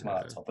can I get to my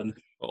laptop? And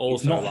but also,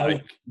 it's not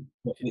healthy,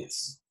 but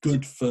it's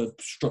good for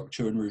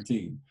structure and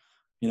routine,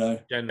 you know?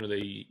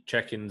 Generally,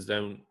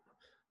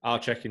 our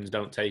check-ins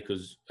don't take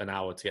us an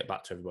hour to get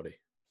back to everybody.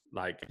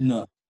 Like,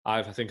 no.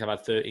 I think I've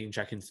had 13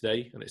 check-ins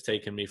today, and it's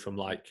taken me from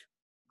like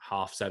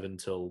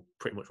 7:30 till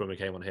pretty much when we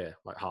came on here,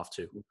 like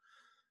 2:30.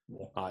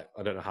 Yeah.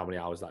 I don't know how many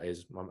hours that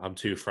is. I'm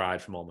too fried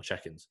from all my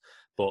check-ins.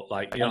 But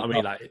like, you know what I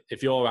mean? Like,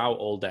 if you're out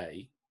all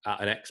day at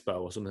an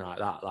expo or something like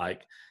that,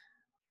 like,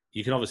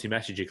 you can obviously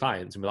message your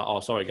clients and be like, oh,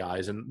 sorry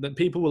guys. And then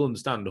people will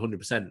understand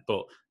 100%,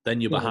 but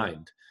then you're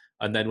behind.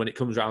 And then when it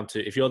comes around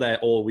to, if you're there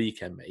all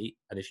weekend, mate,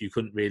 and if you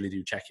couldn't really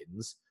do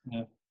check-ins,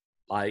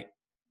 like,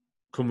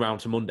 come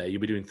round to Monday,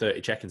 you'll be doing 30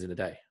 check-ins in a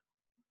day.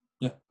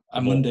 Yeah.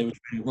 And Monday we're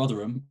training at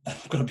Rotherham.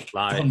 I've got to be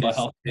done by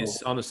half.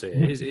 It's honestly,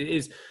 it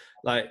is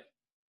like,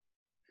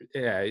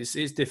 yeah, it's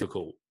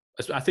difficult.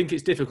 I think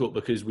it's difficult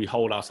because we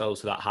hold ourselves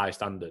to that high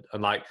standard.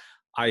 And like,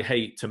 I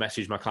hate to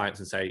message my clients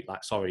and say,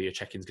 like, sorry, your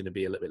check-in's going to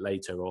be a little bit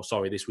later, or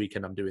sorry, this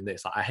weekend I'm doing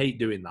this. Like, I hate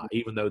doing that,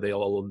 even though they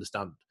all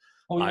understand.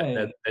 Oh, like,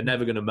 they're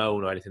never going to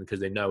moan or anything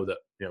because they know that,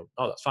 you know,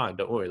 oh, that's fine,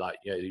 don't worry. Like,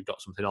 you know, you've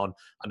got something on.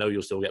 I know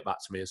you'll still get back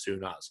to me as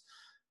soon as.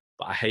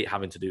 But I hate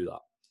having to do that.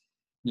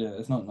 Yeah,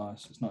 it's not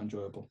nice. It's not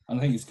enjoyable. And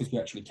I think it's because you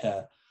actually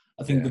care.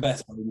 I think the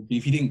best one would be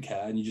if you didn't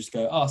care and you just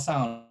go, oh,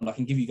 sound, I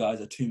can give you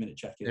guys a 2-minute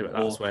check-in. Yeah, but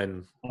that's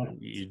when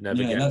you'd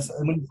never get...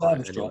 And when the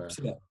service drops,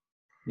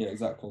 yeah,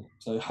 exactly.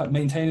 So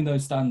maintaining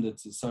those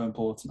standards is so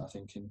important, I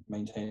think, in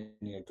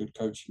maintaining a good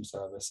coaching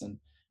service. And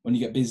when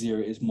you get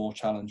busier, it is more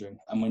challenging.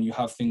 And when you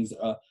have things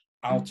that are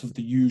out of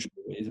the usual,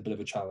 it is a bit of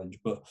a challenge.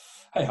 But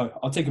hey ho,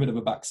 I'll take a bit of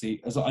a backseat.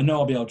 As I know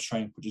I'll be able to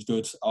train, which is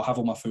good. I'll have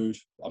all my food.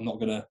 I'm not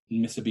going to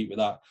miss a beat with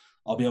that.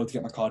 I'll be able to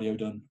get my cardio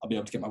done. I'll be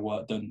able to get my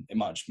work done. It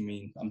might just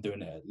mean I'm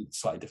doing it at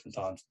slightly different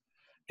times.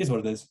 Here's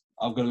what it is.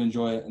 I've got to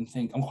enjoy it and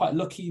think I'm quite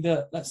lucky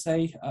that, let's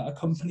say, a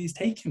company's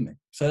taking me.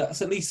 So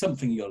that's at least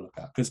something you got to look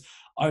at. Because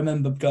I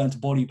remember going to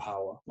Body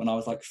Power when I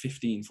was like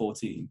 15,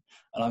 14.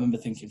 And I remember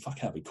thinking, fuck,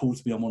 it'd be cool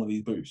to be on one of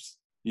these booths,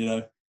 you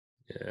know?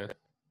 Yeah.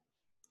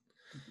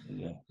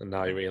 Yeah. And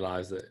now you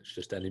realise that it's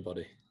just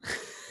anybody.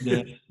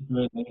 Yeah,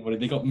 anybody.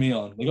 They got me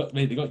on.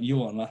 They got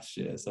you on last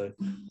year. So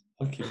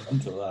fuck you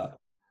until that.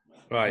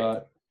 Right.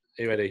 Are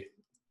you ready?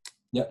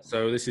 Yeah.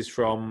 So this is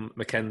from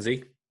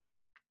Mackenzie,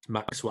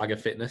 Max Swagger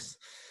Fitness.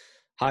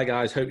 Hi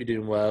guys, hope you're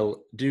doing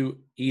well. Do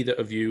either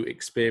of you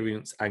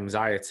experience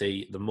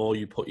anxiety the more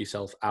you put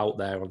yourself out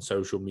there on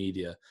social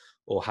media,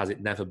 or has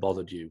it never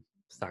bothered you?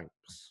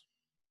 Thanks.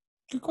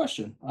 Good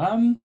question.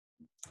 I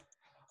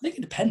think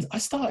it depends. I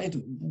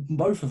started,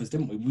 both of us,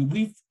 didn't we?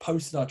 We've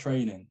posted our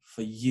training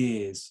for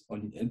years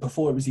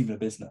before it was even a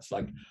business.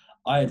 Like,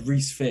 I had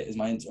Reese Fit as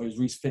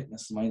Reese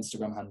Fitness as my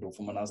Instagram handle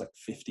from when I was like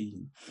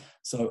 15.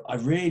 So I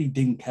really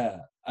didn't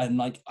care. And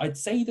like, I'd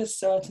say there's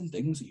certain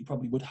things that you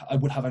probably I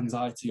would have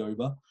anxiety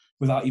over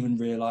without even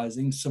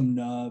realizing. Some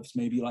nerves,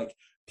 maybe like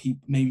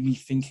maybe me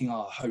thinking,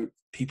 oh, I hope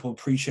people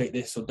appreciate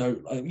this or don't.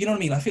 You know what I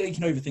mean? I feel like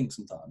you can overthink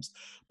sometimes.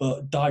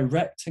 But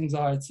direct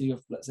anxiety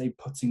of, let's say,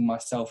 putting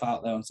myself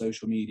out there on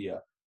social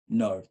media,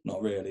 no,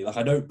 not really. Like,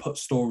 I don't put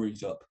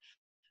stories up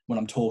when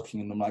I'm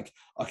talking and I'm like,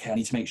 okay, I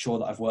need to make sure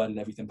that I've worded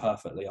everything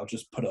perfectly. I'll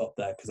just put it up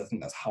there because I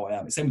think that's how I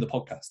am. It's same with the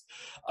podcast.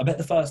 I bet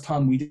the first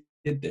time we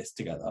did this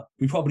together,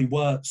 we probably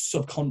were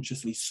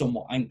subconsciously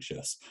somewhat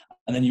anxious.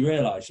 And then you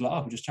realise, you're like,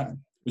 oh, we're just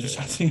chatting. We're just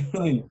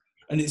chatting.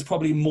 And it's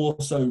probably more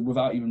so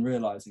without even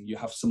realizing you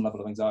have some level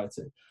of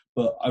anxiety.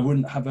 But I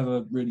wouldn't have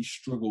ever really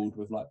struggled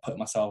with like putting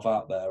myself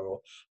out there or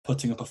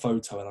putting up a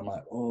photo and I'm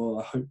like, oh,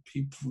 I hope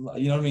people,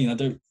 you know what I mean?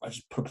 I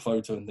just put up a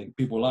photo and think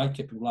people like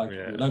it, people like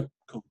it. People don't.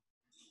 Cool.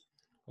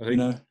 I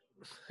think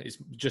it's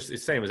the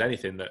same as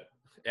anything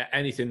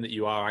that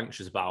you are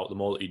anxious about, the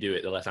more that you do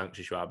it, the less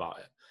anxious you are about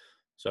it.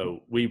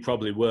 So we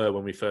probably were,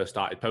 when we first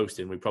started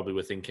posting, we probably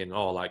were thinking,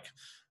 oh, like,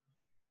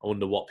 I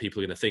wonder what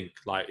people are going to think.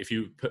 Like, if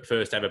you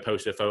first ever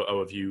posted a photo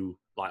of you,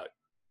 like,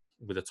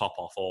 with a top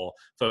off, or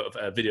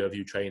a video of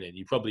you training,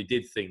 you probably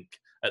did think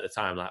at the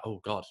time, like, oh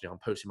God, I'm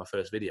posting my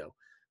first video.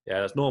 Yeah,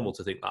 that's normal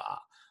to think that.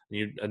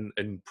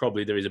 And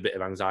probably there is a bit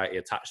of anxiety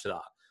attached to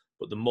that.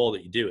 But the more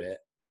that you do it,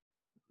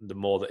 the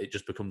more that it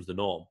just becomes the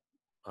norm.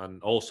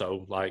 And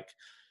also, like,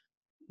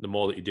 the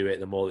more that you do it,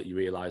 the more that you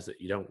realize that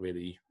you don't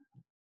really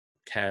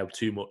care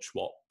too much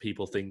what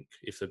people think.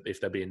 If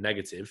they're being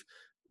negative,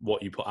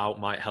 what you put out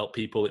might help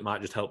people. It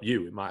might just help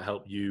you. It might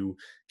help you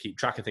keep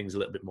track of things a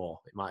little bit more.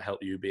 It might help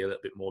you be a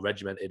little bit more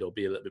regimented or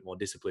be a little bit more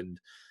disciplined.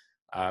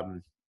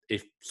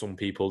 If some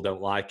people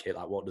don't like it,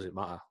 like, what does it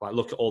matter? Like,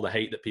 look at all the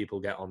hate that people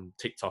get on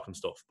TikTok and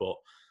stuff, but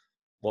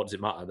what does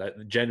it matter?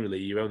 That generally,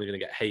 you're only going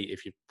to get hate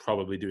if you're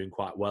probably doing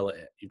quite well at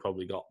it. You've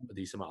probably got a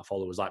decent amount of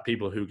followers. Like,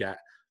 people who get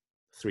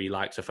 3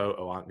 likes a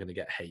photo aren't going to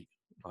get hate.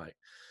 Like,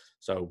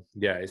 so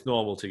yeah, it's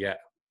normal to get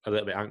a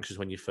little bit anxious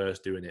when you're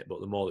first doing it,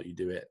 but the more that you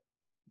do it,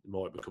 the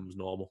more it becomes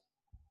normal.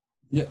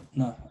 Yeah,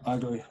 no, I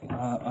agree.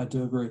 I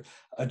do agree.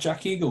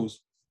 Jack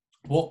Eagles,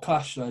 what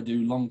class should I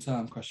do long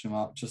term? ?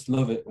 Just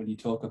love it when you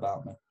talk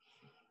about me.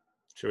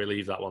 Should we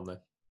leave that one then?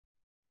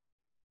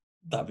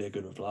 That'd be a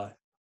good reply.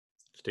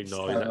 Just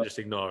ignore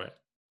it.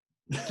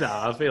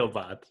 Nah, I feel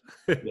bad.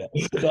 Yeah,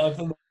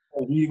 no,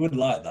 you would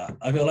like that.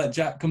 I feel like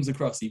Jack comes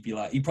across,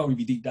 he'd probably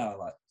be deep down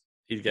like.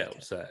 He'd get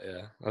upset,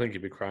 yeah. I think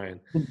he'd be crying.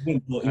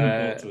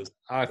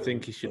 I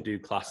think he should do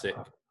classic.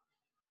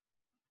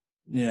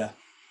 Yeah.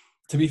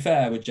 To be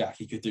fair with Jack,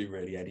 he could do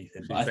really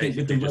anything. But I think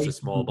with just a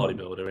small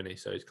bodybuilder, isn't he?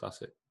 So he's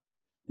classic.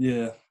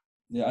 Yeah.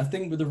 Yeah, I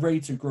think with the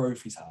rate of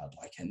growth he's had,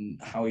 like, and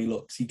how he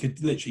looks, he could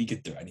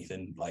do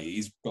anything. Like,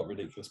 he's got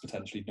ridiculous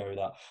potential, you know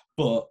that.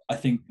 But I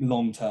think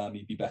long term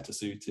he'd be better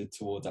suited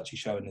towards actually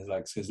showing his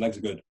legs. His legs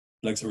are good.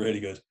 Legs are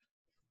really good.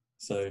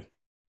 So,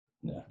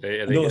 yeah.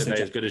 Are they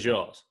as good as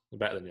yours? They're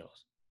better than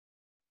yours?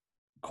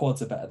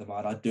 Quads are better than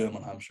mine. I'd do him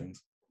on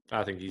hamstrings.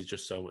 I think he's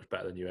just so much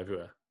better than you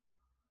everywhere.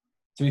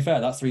 To be fair,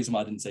 that's the reason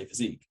why I didn't say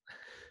physique.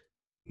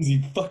 Because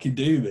you fucking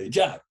do me.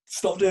 Jack,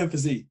 stop doing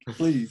physique.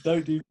 Please,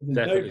 don't do physique.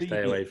 Definitely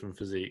stay away from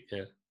physique,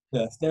 yeah.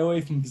 Yeah, stay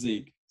away from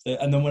physique.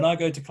 And then when I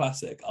go to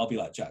classic, I'll be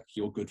like, Jack,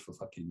 you're good for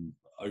fucking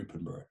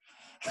open, bro.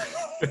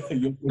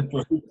 You're good,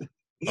 bro.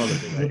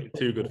 Honestly, mate,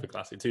 too good for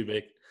classic, too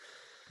big.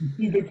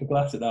 Too big for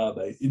classic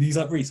nowadays. And he's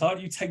like, Reece,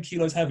 aren't you 10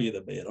 kilos heavier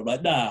than me? And I'm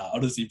like, nah,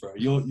 honestly, bro,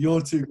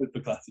 you're too good for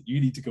classic. You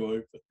need to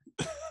go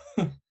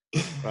open.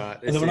 Right.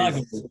 And then when I go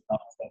to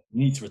classic, you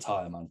need to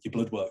retire, man. Your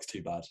blood work's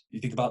too bad. You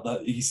think about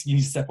that. You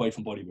need to step away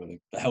from bodybuilding.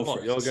 The health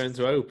risks. You're going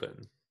to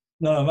open?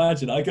 No,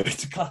 imagine I go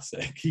to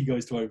classic. He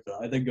goes to open.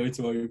 I then go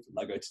to open.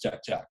 I go to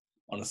Jack.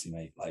 Honestly,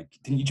 mate, like,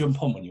 didn't you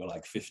jump on when you were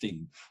like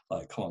 15?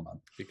 Like, come on, man.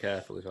 Be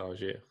careful if I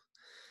was you.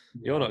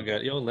 You're not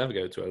going. You'll never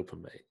go to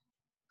open, mate.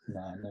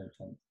 Nah, no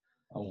chance.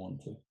 I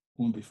want to.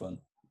 Wouldn't be fun.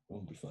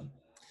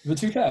 But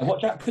to be fair,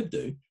 what Jack could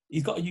do,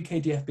 he's got a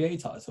UK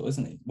DFBA title,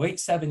 isn't he? Wait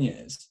 7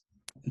 years,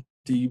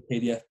 do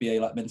UK DFBA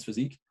like men's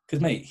physique.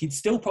 Because, mate, he'd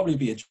still probably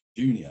be a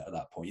junior at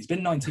that point. He's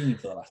been 19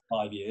 for the last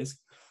 5 years.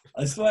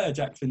 I swear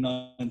Jack's been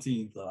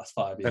 19 for the last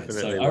 5 years.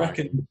 Definitely so I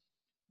reckon,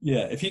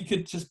 yeah, if he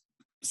could just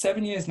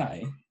 7 years now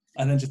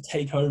and then just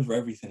take over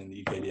everything in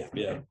the UK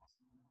DFBA.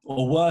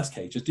 Or worst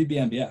case, just do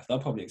BMBF. They'll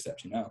probably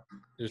accept you now.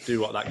 Just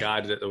do what that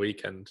guy did at the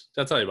weekend.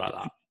 Did I tell you about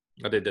that?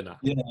 I did, didn't I?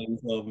 Yeah, he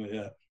told me,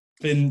 yeah.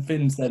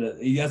 Finn said it.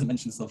 He hasn't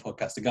mentioned this on the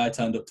podcast. A guy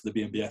turned up to the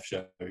BMBF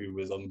show who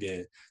was on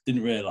gear,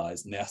 didn't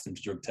realise, and they asked him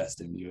to drug test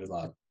him. He was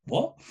like,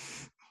 what?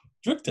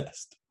 Drug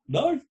test?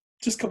 No,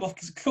 just come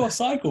off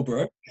cycle,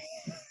 bro.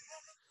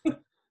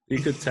 You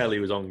could tell he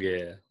was on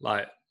gear.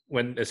 Like,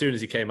 as soon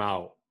as he came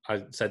out,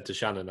 I said to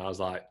Shannon, I was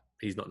like,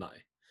 he's not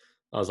nutty.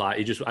 I was like,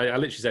 I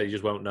literally said he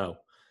just won't know.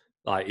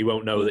 Like, he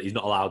won't know that he's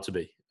not allowed to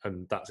be.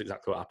 And that's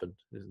exactly what happened.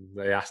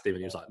 They asked him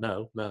and he was like,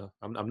 no,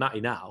 I'm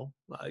natty now.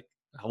 Like,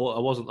 I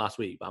wasn't last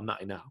week, but I'm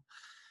natty now.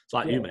 It's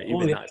like you, mate. You've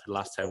been natty for the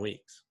last 10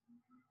 weeks.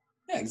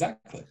 Yeah,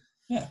 exactly.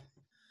 Yeah,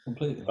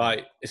 completely.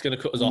 Right, it's going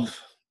to cut us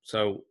off.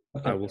 So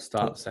I will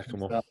start the second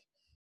one.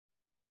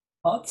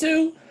 Part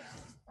 2.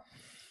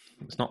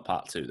 It's not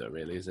part 2 though,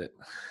 really, is it?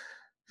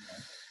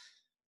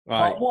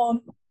 Right. Part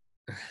 1.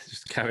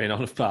 Just carrying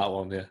on with part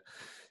 1,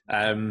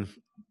 yeah.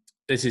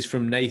 This is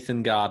from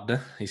Nathan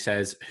Gardner. He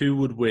says, who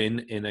would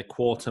win in a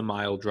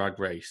quarter-mile drag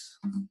race?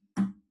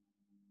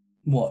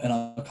 What, in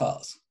our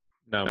cars?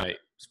 No, mate.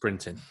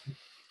 Sprinting.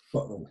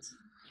 Foot race.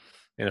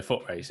 In a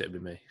foot race, it'd be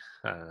me.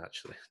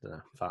 Actually, I don't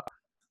know. Fact.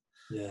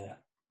 Yeah,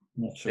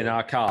 not sure. In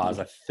our cars,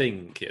 I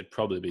think it'd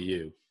probably be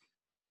you.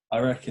 I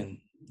reckon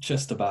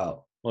just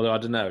about. Although, I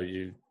don't know.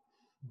 You're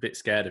a bit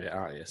scared of it,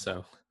 aren't you?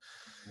 So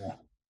Yeah.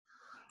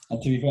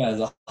 And to be fair,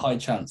 there's a high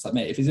chance, like,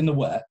 mate, if it's in the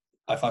wet,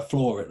 if I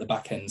floor it, the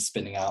back end's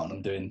spinning out and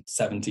I'm doing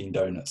 17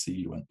 donuts, so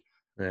you win.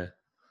 Yeah.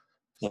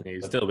 So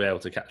you'd still be able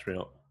to catch me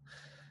up.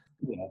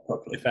 Yeah,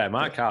 probably. To be fair,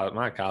 my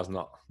car's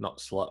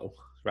not slow.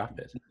 It's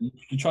rapid.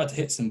 You tried to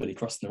hit somebody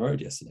crossing the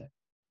road yesterday.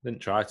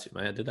 Didn't try to,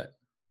 mate. I did it.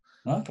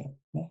 Okay.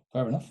 Yeah,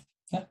 fair enough.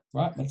 Yeah,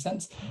 right, makes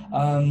sense.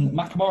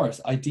 Mac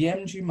Morris, I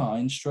DM'd you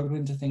mine,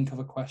 struggling to think of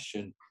a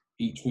question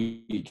each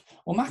week.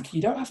 Well, Mac,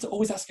 you don't have to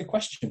always ask a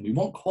question. We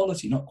want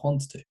quality, not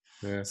quantity.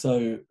 Yeah.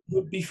 So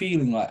you'll be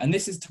feeling like, and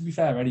this is, to be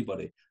fair,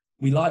 anybody,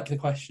 we like the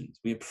questions.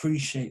 We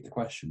appreciate the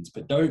questions,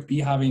 but don't be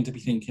having to be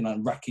thinking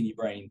and racking your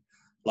brain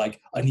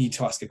like, I need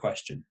to ask a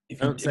question.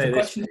 Don't say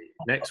this week.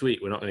 Next week,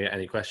 we're not going to get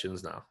any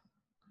questions now.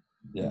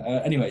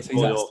 Yeah. Anyway, so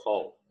it's all your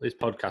fault. This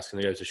podcast is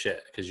going to go to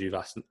shit because you've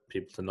asked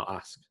people to not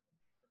ask.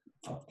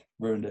 Fuck,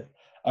 ruined it.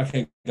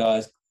 Okay,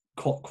 guys,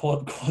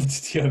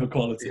 quantity over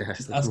quality. Yeah,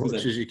 just as much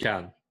as you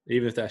can,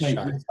 even if they're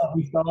shy.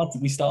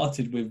 We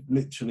started with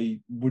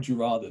literally would you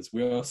rathers.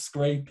 We are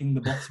scraping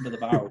the bottom of the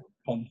barrel.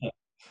 Content.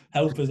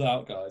 Help us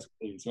out, guys,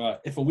 please. Right.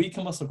 If a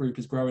weaker muscle group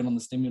is growing on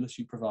the stimulus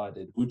you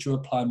provided, would you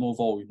apply more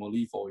volume or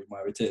leave volume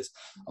where it is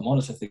and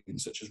monitor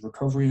things such as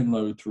recovery and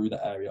load through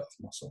the area of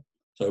muscle?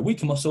 So a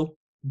weaker muscle,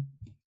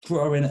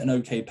 growing at an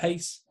okay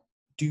pace,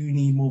 do you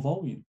need more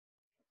volume?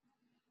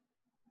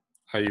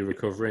 Are you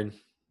recovering?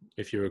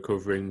 If you're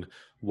recovering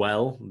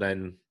well,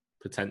 then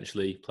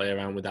potentially play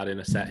around with adding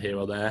a set here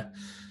or there.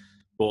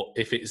 But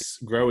if it's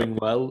growing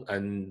well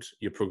and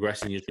you're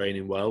progressing your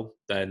training well,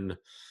 then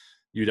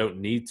you don't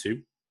need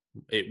to.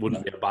 It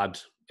wouldn't be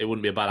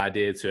a bad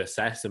idea to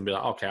assess and be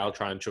like, okay, I'll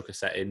try and chuck a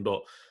set in.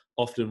 But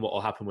often what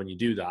will happen when you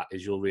do that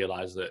is you'll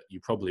realize that you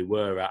probably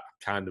were at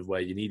kind of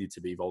where you needed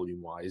to be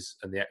volume wise,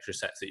 and the extra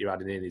sets that you're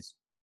adding in is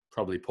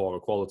probably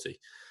poorer quality.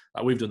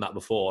 Like we've done that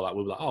before. Like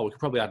we'll be like, oh, we could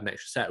probably add an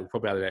extra set. We'll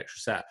probably add an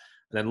extra set.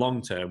 And then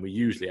long term, we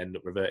usually end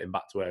up reverting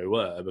back to where we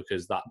were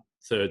because that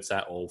third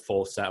set or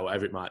fourth set or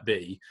whatever it might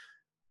be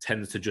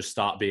tends to just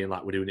start being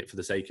like we're doing it for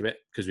the sake of it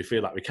because we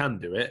feel like we can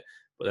do it,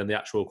 but then the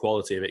actual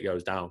quality of it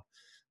goes down.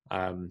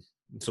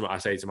 Something I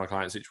say to my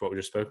clients, which is what we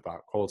just spoke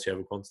about, quality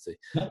over quantity.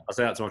 Yeah. I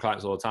say that to my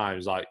clients all the time.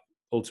 Is like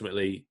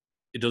ultimately,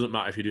 it doesn't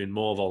matter if you're doing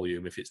more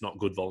volume if it's not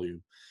good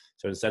volume.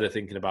 So instead of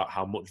thinking about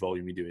how much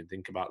volume you're doing,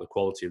 think about the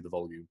quality of the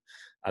volume.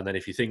 And then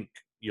if you think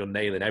you're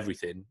nailing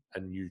everything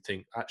and you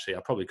think, actually,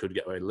 I probably could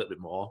get away a little bit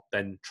more,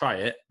 then try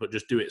it, but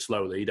just do it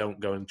slowly. Don't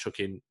go and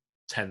chuck in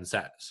 10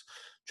 sets,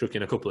 chuck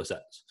in a couple of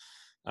sets.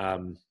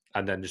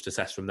 And then just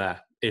assess from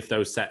there. If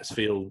those sets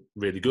feel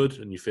really good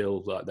and you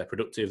feel like they're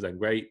productive, then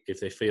great.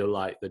 If they feel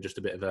like they're just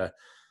a bit of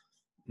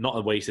not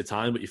a waste of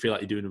time, but you feel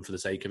like you're doing them for the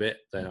sake of it,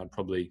 then I'd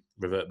probably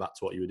revert back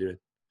to what you were doing.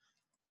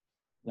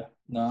 Yeah,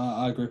 no,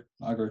 I agree.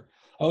 I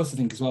also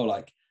think as well,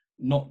 like,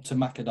 not to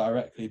Macca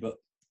directly, but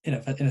in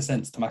a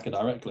sense to Macca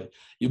directly,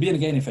 you'll be in a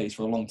gaining phase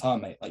for a long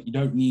time, mate. Like, you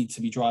don't need to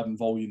be driving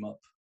volume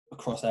up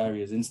across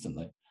areas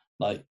instantly.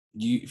 Like,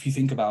 if you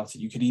think about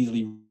it, you could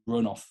easily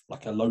run off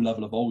like a low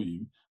level of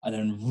volume and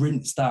then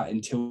rinse that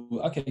until,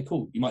 okay,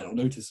 cool, you might not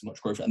notice as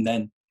much growth and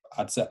then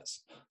add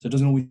sets. So it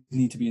doesn't always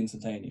need to be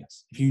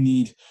instantaneous. If you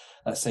need,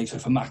 let's say, so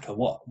for Macca,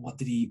 what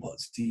do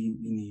you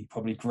need?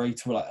 Probably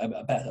greater, like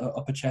a better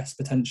upper chest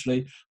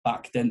potentially,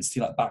 back density,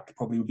 like back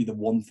probably would be the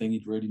one thing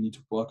you'd really need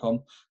to work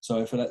on. So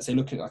if, let's say,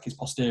 looking at like his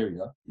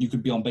posterior, you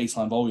could be on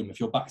baseline volume. If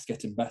your back's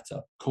getting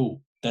better,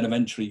 cool. Then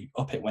eventually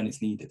up it when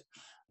it's needed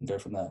and go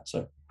from there.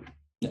 So,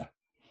 yeah.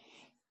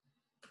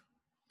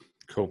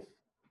 Cool.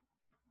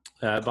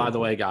 By the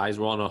way, guys,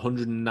 we're on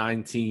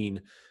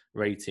 119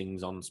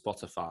 ratings on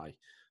Spotify.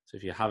 So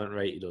if you haven't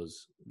rated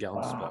us, get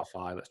on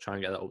Spotify. Let's try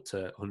and get that up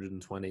to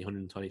 120,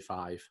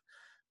 125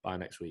 by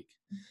next week.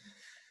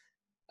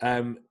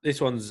 This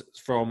one's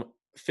from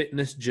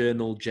Fitness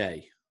Journal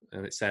J,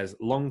 and it says,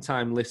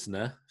 long-time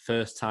listener,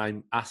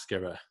 first-time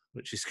asker,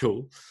 which is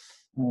cool.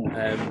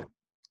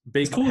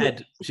 Big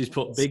Ped. She's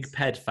put big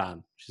Ped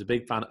fan. She's a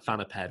big fan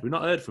of Ped. We've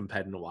not heard from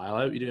Ped in a while.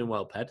 I hope you're doing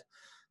well, Ped.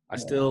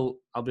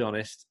 I'll be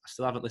honest, I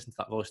still haven't listened to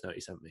that voice note he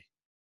sent me.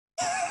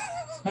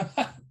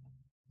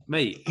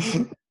 Mate,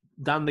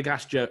 Dan the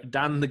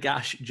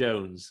Gash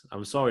Jones.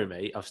 I'm sorry,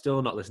 mate. I've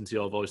still not listened to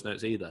your voice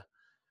notes either.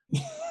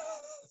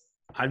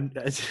 I'm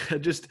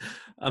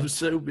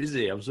so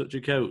busy. I'm such a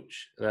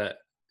coach that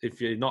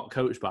if you're not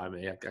coached by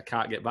me, I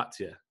can't get back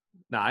to you.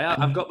 Now,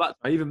 I've got back.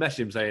 I even messaged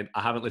him saying,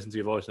 I haven't listened to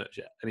your voice notes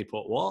yet. And he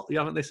put, what? You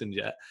haven't listened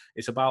yet?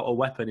 It's about a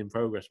weapon in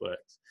progress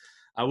works.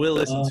 I will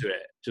listen to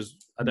it.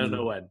 Just, I don't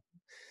know when.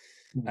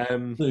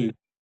 Soon.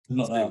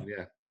 Not soon,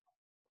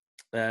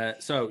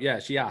 yeah.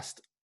 She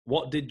asked,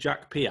 what did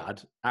Jack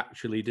Piad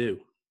actually do?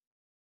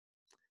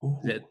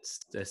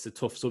 It's a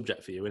tough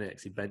subject for you, isn't it?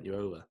 Because he bent you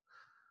over.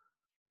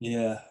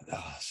 Yeah,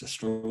 I just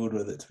struggled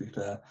with it, to be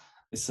fair.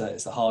 It's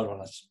a hard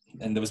one.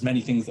 And there was many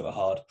things that were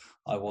hard.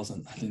 I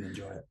didn't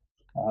enjoy it.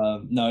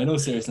 No, in all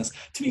seriousness,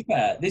 to be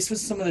fair, this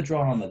was some of the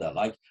drama that,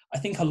 like, I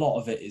think a lot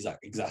of it is like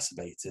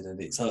exacerbated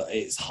and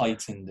it's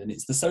heightened and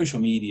it's the social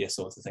media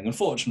sort of thing.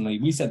 Unfortunately,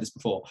 we said this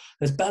before,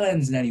 there's bell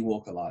ends in any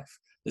walk of life.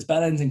 There's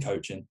bell ends in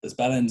coaching. There's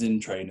bell ends in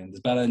training.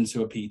 There's bell ends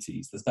who are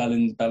PTs. There's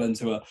bell ends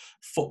who are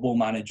football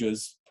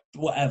managers,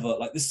 whatever.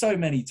 Like, there's so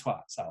many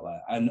twats out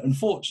there. And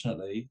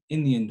unfortunately,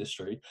 in the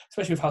industry,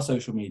 especially with how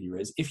social media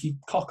is, if you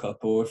cock up,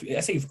 or if I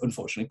say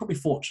unfortunately, probably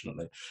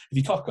fortunately, if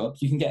you cock up,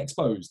 you can get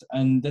exposed.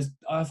 And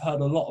I've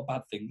heard a lot of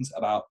bad things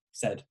about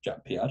said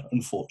Jack Piad,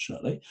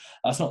 unfortunately.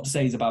 That's not to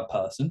say he's a bad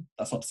person.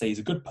 That's not to say he's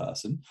a good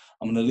person.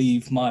 I'm going to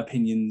leave my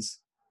opinions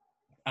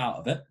out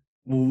of it.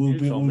 You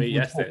told me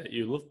yesterday that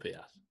you love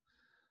Piat.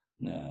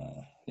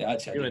 No, yeah,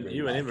 actually,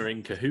 you and him are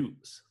in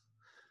cahoots.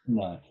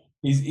 No,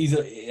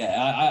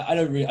 I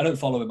don't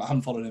follow him. I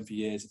haven't followed him for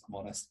years, if I'm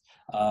honest.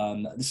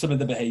 Some of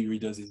the behaviour he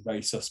does is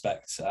very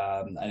suspect,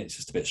 and it's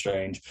just a bit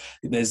strange.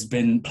 There's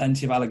been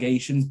plenty of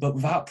allegations, but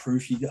without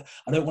proof,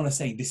 I don't want to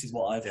say this is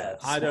what I've heard.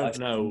 I don't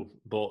know,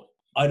 but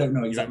I don't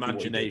know exactly. Your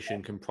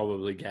imagination can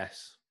probably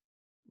guess,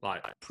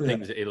 like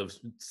things that he'll have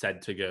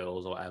said to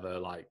girls or whatever.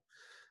 Like,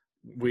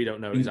 we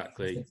don't know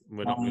exactly.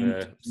 We're not going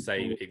to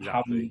say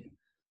exactly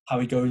how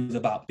he goes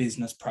about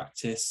business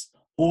practice.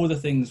 All the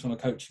things from a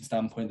coaching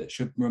standpoint that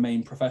should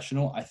remain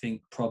professional, I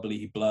think probably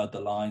he blurred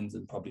the lines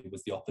and probably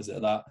was the opposite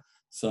of that.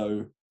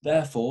 So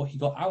therefore, he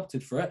got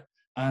outed for it.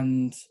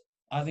 And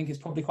I think it's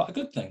probably quite a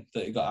good thing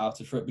that he got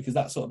outed for it, because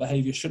that sort of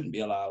behaviour shouldn't be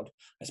allowed,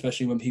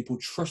 especially when people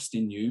trust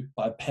in you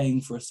by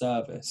paying for a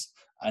service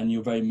and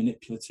you're very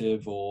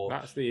manipulative. Or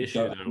that's the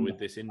issue though with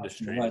this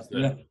industry, is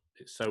that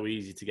it's so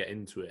easy to get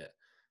into it.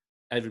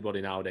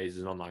 Everybody nowadays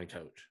is an online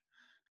coach.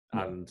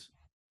 And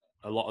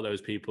a lot of those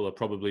people are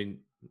probably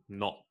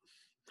not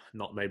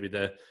maybe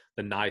the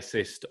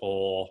nicest,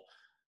 or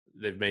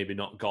they've maybe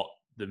not got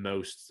they're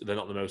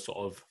not the most sort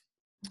of,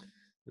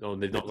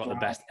 they've not got the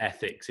best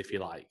ethics, if you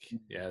like.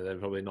 Yeah, they're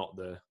probably not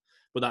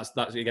but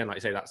that's again, like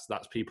you say,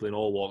 that's people in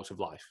all walks of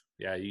life.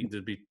 Yeah,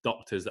 there'd be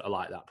doctors that are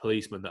like that,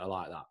 policemen that are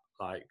like that,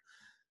 like,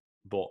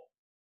 but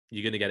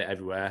you're going to get it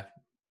everywhere.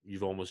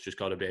 You've almost just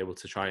got to be able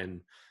to try and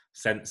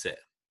sense it.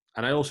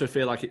 And I also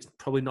feel like it's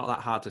probably not that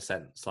hard to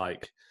sense.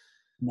 Like,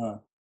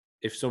 no,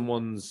 if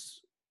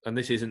someone's, and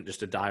this isn't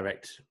just a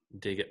direct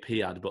dig at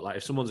Piad, but like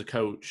if someone's a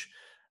coach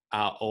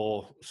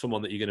or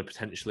someone that you're going to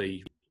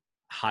potentially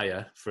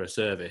hire for a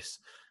service,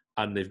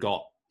 and they've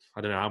got,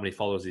 I don't know how many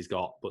followers he's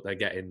got, but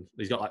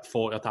he's got like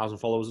 40,000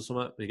 followers or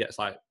something, and he gets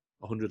like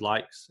 100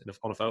 likes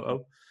on a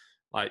photo.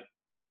 Like,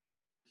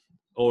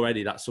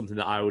 already that's something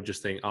that I would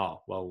just think,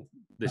 oh, well,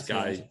 this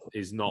guy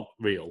is not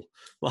real.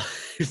 Like,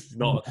 he's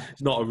not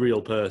a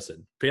real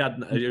person.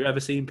 Piad, have you ever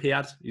seen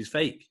Piad? He's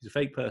fake. He's a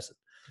fake person.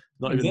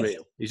 Not even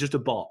real. He's just a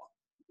bot.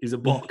 He's a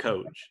bot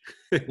coach.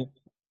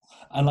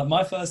 And like,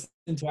 my first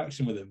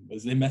interaction with him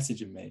was him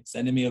messaging me,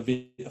 sending me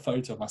a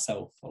photo of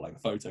myself, or like a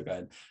photo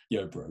going,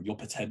 "Yo, bro, your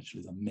potential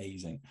is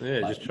amazing." Yeah,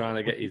 like, just trying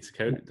to get you to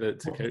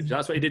coach.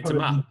 That's what he did to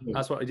Matt.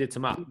 That's what he did to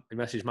Matt. He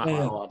messaged Matt, like,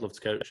 "Oh, I'd love to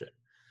coach it."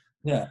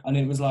 Yeah, and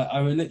it was like, I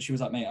literally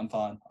was like, "Mate, I'm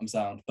fine, I'm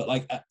sound." But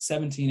like at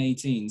 17,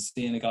 18,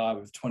 seeing a guy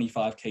with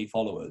 25k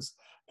followers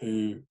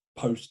who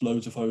post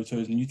loads of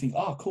photos, and you think,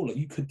 "Oh, cool," like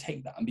you could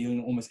take that and be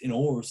almost in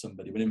awe of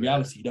somebody, but in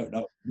reality, you don't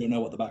know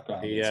what the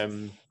background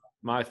is.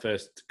 My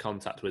first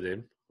contact with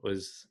him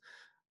was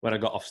when I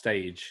got off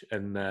stage,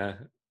 and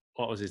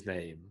what was his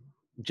name?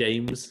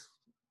 James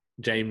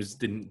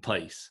didn't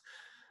place,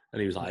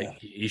 and he was like,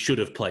 "You should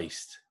have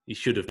placed. You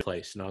should have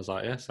placed." And I was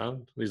like, "Yeah,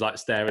 sound." He's like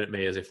staring at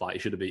me as if like he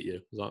should have beat you.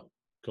 I was like,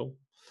 "Cool.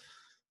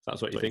 If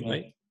that's what you think,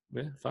 mate.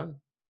 Yeah, fine."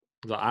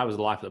 I was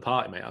the life of the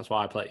party, mate. That's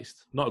why I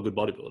placed. Not a good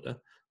bodybuilder.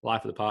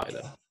 Life of the party,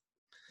 though.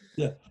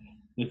 Yeah.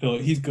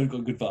 He's got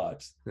good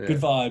vibes. Yeah.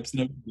 Good vibes,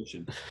 no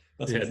condition.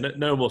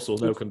 No muscle,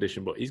 no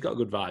condition, but he's got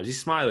good vibes. He's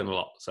smiling a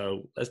lot,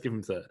 so let's give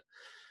him third.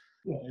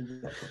 Yeah,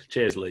 exactly.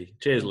 Cheers, Lee.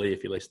 Cheers, Lee,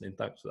 if you're listening.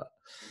 Thanks for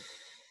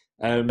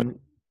that.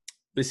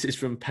 This is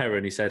from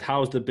Perrin. He said,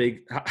 how's the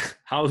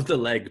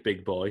leg,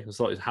 big boy? I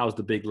thought it was, how's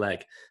the big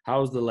leg?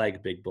 How's the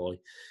leg, big boy?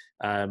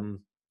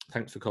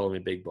 Thanks for calling me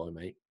big boy,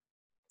 mate.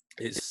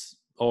 It's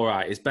all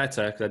right. It's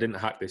better because I didn't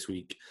hack this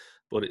week,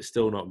 but it's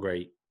still not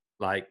great.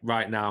 Like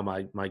right now,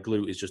 my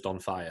glute is just on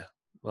fire.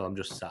 Well, I'm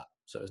just sat,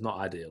 so it's not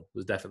ideal.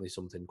 There's definitely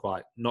something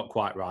not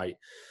quite right.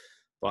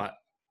 But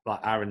like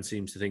Aaron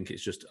seems to think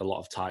it's just a lot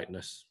of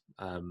tightness.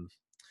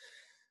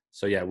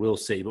 So yeah, we'll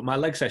see. But my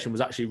leg session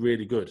was actually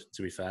really good,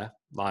 to be fair.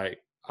 Like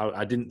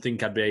I didn't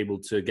think I'd be able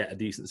to get a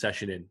decent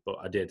session in, but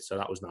I did. So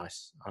that was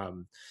nice.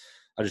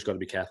 I just got to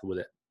be careful with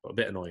it. A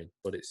bit annoying,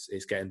 but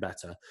it's getting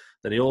better.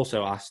 Then he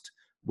also asked,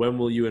 when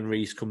will you and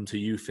Reese come to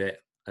UFit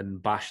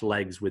and bash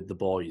legs with the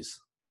boys?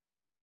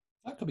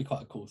 That could be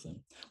quite a cool thing.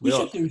 We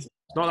should do. It's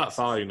not that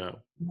far, you know.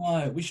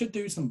 No, we should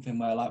do something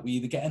where like we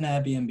either get an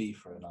Airbnb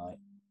for a night,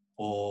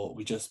 or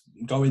we just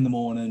go in the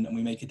morning and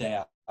we make a day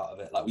out of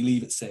it. Like we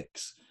leave at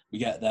 6, we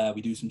get there,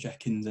 we do some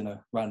check-ins in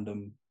a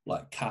random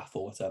like cafe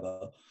or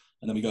whatever,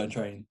 and then we go and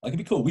train. Like it'd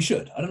be cool. We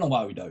should. I don't know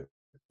why we don't,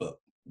 but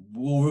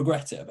we'll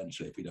regret it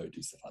eventually if we don't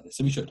do stuff like this.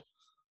 So we should.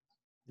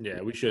 Yeah,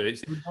 we should.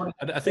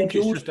 I think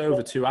it's just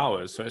over 2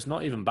 hours, so it's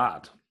not even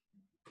bad.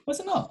 Was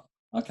it not?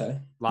 Okay.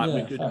 Like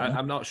we could.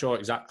 I'm not sure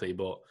exactly,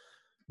 but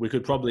we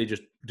could probably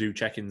just do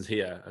check-ins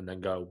here and then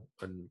go,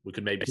 and we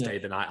could maybe stay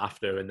the night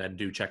after and then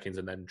do check-ins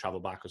and then travel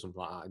back or something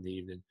like that in the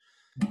evening.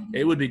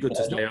 It would be good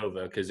to stay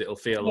over because it'll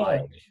feel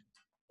like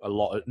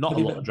not a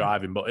lot of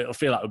driving, but it'll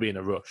feel like we'll be in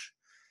a rush.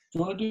 Do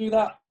you want to do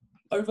that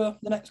over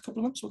the next couple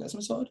of months? We'll get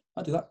something sorted.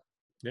 I'll do that.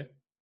 Yeah.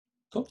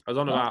 Cool.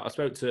 I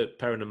spoke to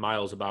Perrin and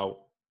Miles about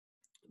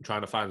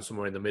trying to find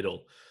somewhere in the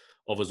middle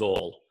of us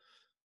all,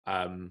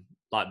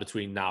 like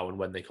between now and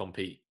when they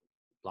compete.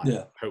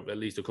 Hope at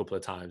least a couple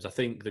of times. I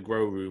think the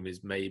grow room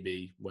is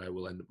maybe where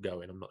we'll end up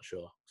going. I'm not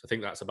sure. So I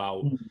think that's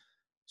about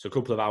it's a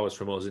couple of hours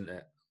from us, isn't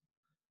it?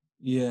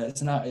 Yeah,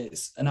 it's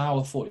an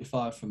hour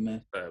 45 from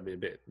me. It'll be a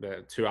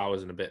bit 2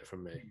 hours and a bit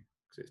from me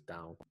because it's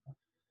down.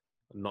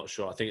 I'm not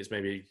sure. I think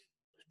it's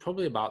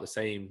probably about the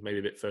same, maybe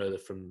a bit further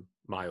from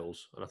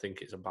Miles, and I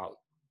think it's about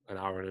an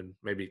hour and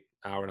maybe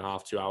hour and a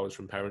half, 2 hours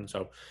from Perrin,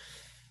 so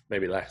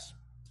maybe less.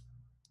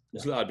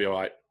 Yeah. So that'd be all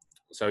right.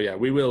 So yeah,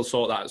 we will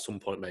sort that at some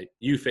point, mate.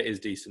 UFIT is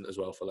decent as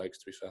well for legs,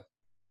 to be fair.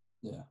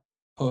 Yeah,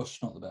 push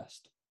not the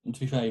best. And to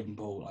be fair, even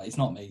Paul, it's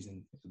not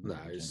amazing. No,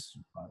 it's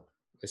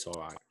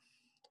all right.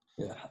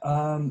 Yeah.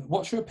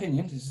 What's your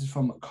opinion? This is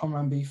from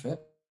Conran BFit.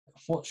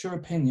 What's your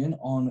opinion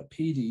on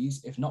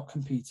PDs if not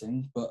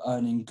competing but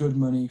earning good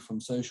money from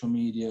social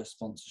media,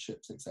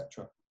 sponsorships,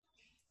 etc.?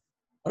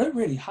 I don't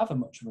really have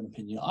much of an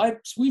opinion.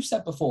 We've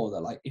said before that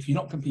like if you're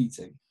not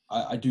competing,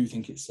 I do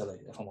think it's silly,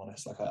 if I'm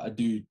honest. Like I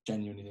do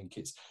genuinely think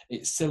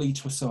it's silly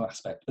to some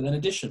aspect. But then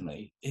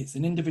additionally, it's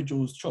an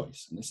individual's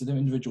choice, and it's an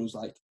individual's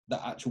like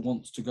that actually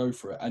wants to go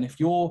for it. And if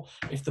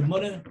the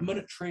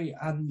monetary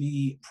and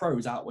the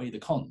pros outweigh the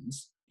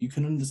cons, you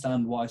can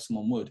understand why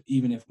someone would,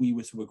 even if we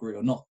were to agree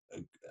or not.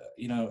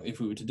 If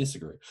we were to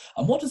disagree.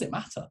 And what does it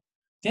matter? At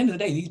the end of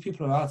the day, these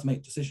people are allowed to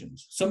make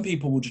decisions. Some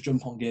people will just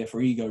jump on gear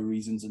for ego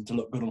reasons and to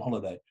look good on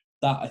holiday.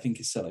 That I think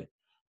is silly.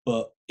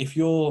 But if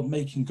you're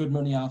making good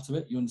money out of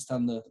it, you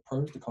understand the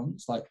pros, the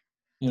cons. Like,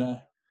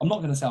 I'm not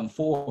going to say I'm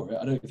for it.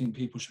 I don't think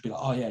people should be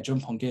like, oh yeah,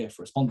 jump on gear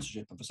for a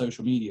sponsorship and for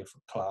social media for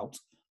clout.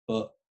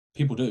 But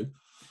people do.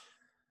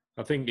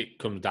 I think it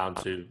comes down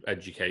to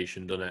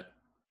education, doesn't it?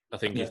 I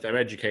think if they're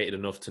educated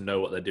enough to know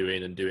what they're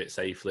doing and do it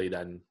safely,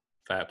 then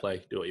fair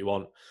play, do what you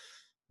want.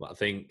 But I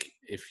think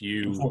if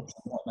you, not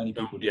many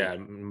people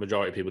do.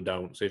 Majority of people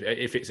don't. So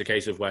if it's a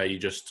case of where you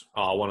just,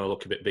 I want to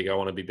look a bit bigger, I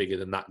want to be bigger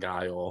than that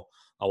guy, or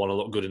I want to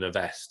look good in a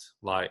vest,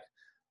 like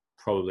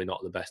probably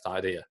not the best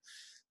idea.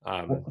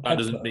 That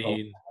doesn't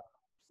mean,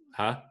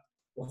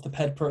 What's the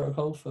PED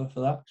protocol for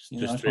that?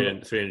 Just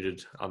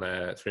 300 on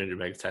a 300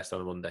 meg test on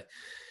a Monday.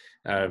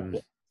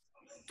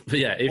 But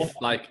yeah, if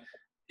like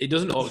it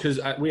doesn't, because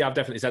we have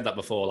definitely said that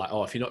before, like,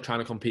 if you're not trying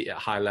to compete at a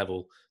high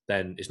level,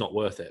 then it's not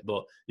worth it.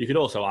 But you could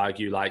also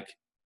argue, like,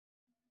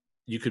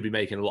 you could be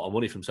making a lot of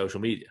money from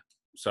social media.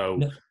 So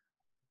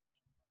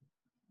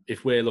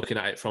if we're looking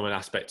at it from an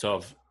aspect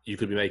of you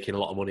could be making a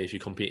lot of money if you're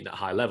competing at a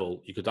high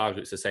level, you could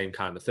argue it's the same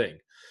kind of thing.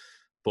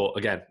 But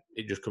again,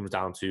 it just comes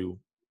down to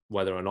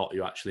whether or not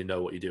you actually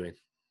know what you're doing.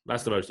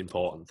 That's the most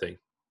important thing.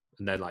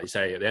 And then, like you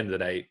say, at the end of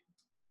the day,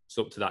 it's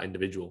up to that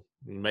individual.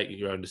 You make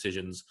your own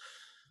decisions.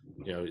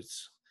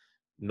 It's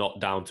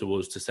not down to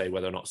us to say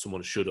whether or not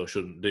someone should or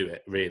shouldn't do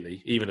it,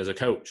 really. Even as a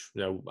coach,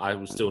 I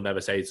would still never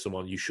say to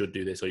someone, you should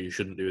do this or you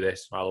shouldn't do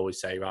this. I'll always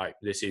say, right,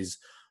 this is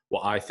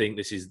what I think.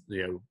 This is,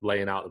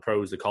 laying out the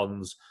pros, the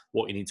cons,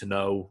 what you need to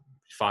know,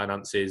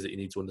 finances that you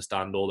need to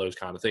understand, all those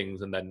kind of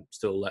things, and then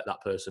still let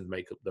that person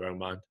make up their own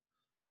mind.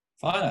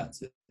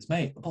 Finances,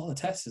 mate. A bottle of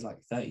tests is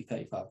like 30,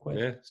 35 quid.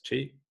 Yeah, it's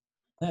cheap.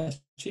 Yeah, it's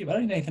cheap. I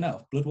don't need anything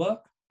else. Blood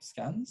work,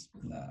 scans,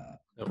 nah.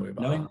 Don't worry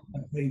about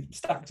that.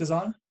 Stack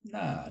design,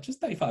 nah. Just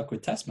 35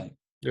 quid test, mate.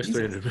 Just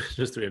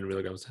 300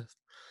 milligrams test.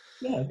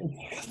 Yeah,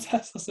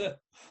 test. That's it.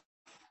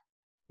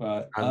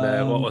 Right.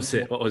 And what was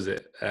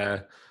it?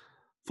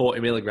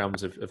 40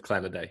 milligrams of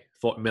Clen a day.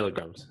 40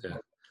 milligrams. Yeah.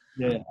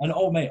 Yeah,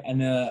 and mate, and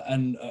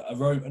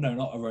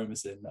not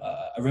Aromacin,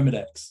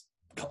 Arimidex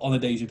on the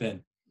days you've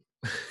been.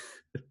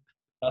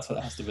 That's what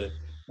it has to be.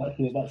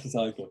 That's the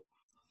cycle.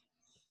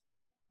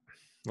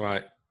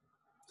 Right.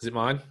 Is it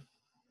mine?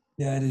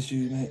 Yeah, it is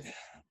you, mate.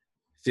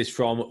 This is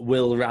from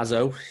Will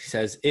Razzo. He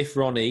says, if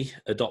Ronnie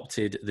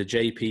adopted the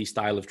JP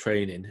style of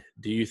training,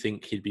 do you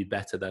think he'd be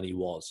better than he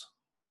was?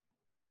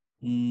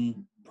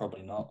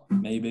 Probably not.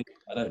 Maybe.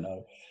 I don't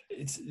know.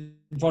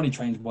 Ronnie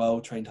trained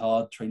well, trained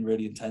hard, trained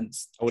really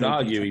intense. I would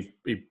argue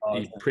he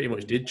pretty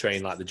much did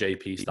train like the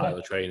JP style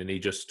of training. He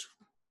just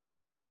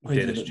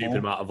did a stupid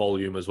amount of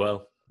volume as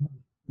well.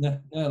 Yeah,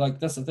 like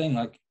that's the thing.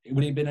 Like,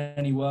 would he have been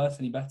any worse,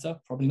 any better?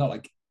 Probably not.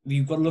 Like,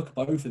 you've got to look at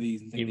both of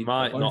these and think he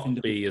might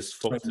not be as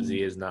fucked as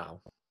he is now.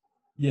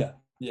 Yeah,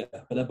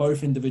 but they're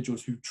both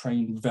individuals who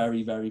train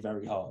very, very,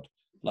 very hard.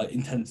 Like,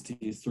 intensity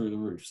is through the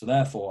roof. So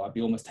therefore, I'd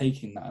be almost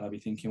taking that and I'd be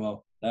thinking,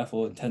 well,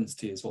 therefore,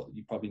 intensity is what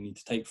you probably need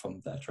to take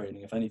from their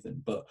training, if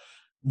anything. But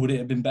would it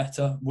have been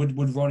better?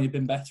 Would Ronnie have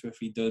been better if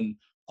he'd done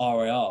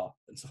RIR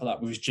and stuff like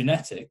that? With his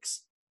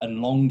genetics and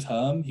long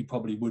term, he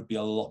probably would be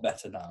a lot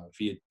better now if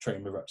he had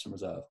trained with reps and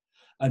reserve.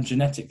 And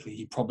genetically,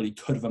 he probably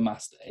could have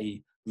amassed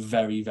a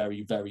very,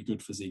 very, very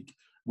good physique.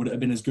 Would it have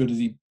been as good as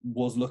he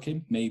was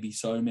looking? Maybe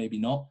so, maybe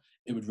not.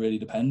 It would really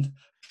depend.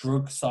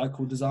 Drug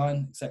cycle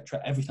design,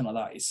 etc. Everything like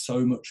that is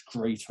so much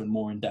greater and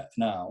more in depth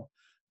now,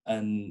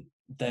 and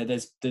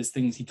there's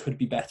things he could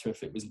be better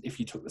if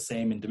he took the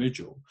same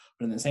individual.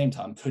 But at the same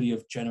time, could he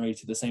have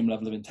generated the same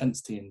level of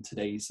intensity in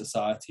today's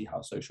society?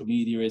 How social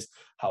media is,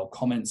 how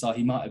comments are.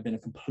 He might have been a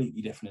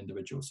completely different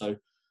individual. So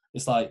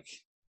it's like,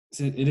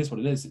 it is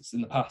what it is. It's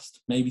in the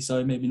past. Maybe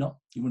so, maybe not.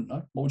 You wouldn't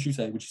know. What would you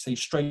say? Would you say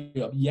straight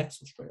up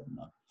yes or straight up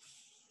no?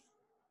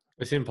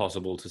 It's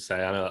impossible to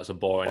say. I know that's a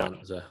boring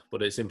answer,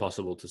 but it's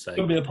impossible to say.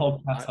 Could be a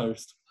podcast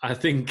host. I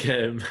think,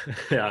 yeah,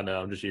 I know,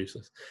 I'm just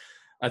useless.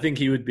 I think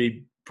he would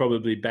be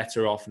probably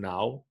better off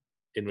now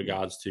in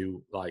regards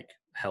to like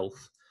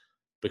health,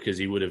 because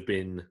he would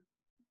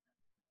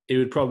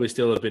probably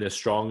still have been as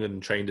strong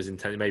and trained as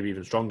intended, maybe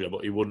even stronger,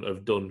 but he wouldn't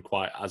have done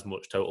quite as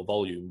much total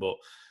volume. But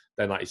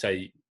then, like you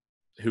say,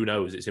 who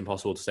knows? It's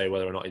impossible to say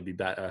whether or not he'd be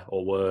better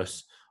or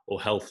worse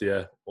or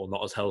healthier or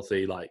not as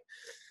healthy. Like,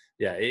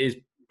 yeah, it is.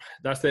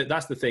 That's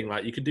the thing.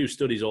 Like, you could do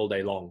studies all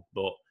day long,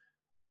 but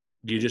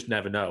you just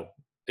never know.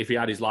 If he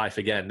had his life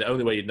again, the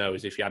only way you'd know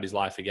is if he had his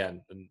life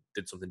again and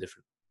did something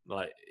different.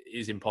 Like,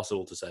 it's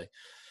impossible to say.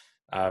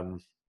 But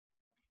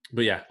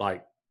yeah,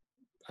 like,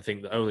 I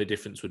think the only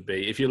difference would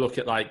be if you look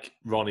at like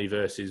Ronnie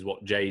versus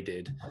what Jay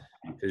did,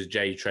 because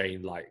Jay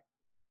trained like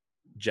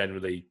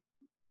generally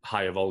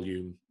higher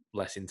volume,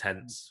 less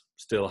intense,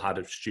 still had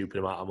a stupid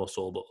amount of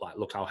muscle, but like,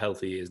 look how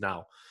healthy he is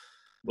now.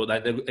 But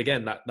then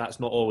again, that's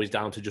not always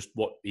down to just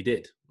what he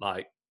did.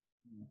 Like,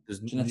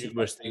 there's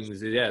numerous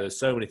things. Yeah, there's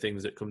so many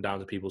things that come down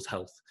to people's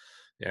health.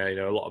 Yeah, you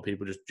know, a lot of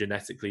people just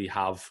genetically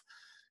have,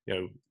 you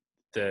know,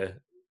 the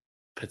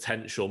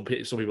potential.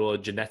 Some people are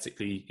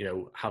genetically, you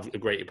know, have a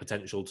greater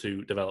potential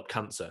to develop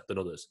cancer than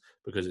others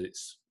because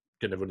it's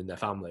going to run in their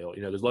family, or,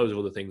 you know, there's loads of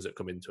other things that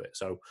come into it.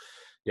 So,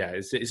 yeah,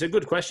 it's a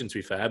good question, to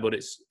be fair, but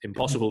it's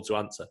impossible to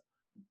answer.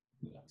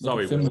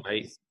 Sorry,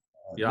 mate.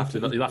 You'll have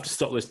to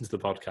stop listening to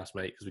the podcast,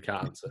 mate, because we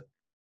can't answer.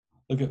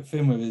 Look at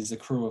Finn with his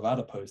accrual of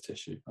adipose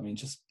tissue. I mean,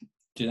 just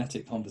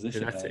genetic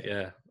composition. Genetic,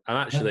 yeah.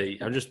 I've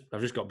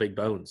just got big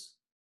bones.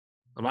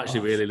 I'm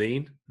actually really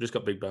lean. I've just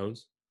got big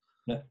bones.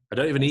 Yeah. I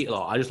don't even eat a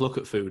lot. I just look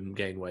at food and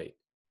gain weight.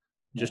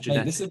 Just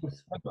genetic. This is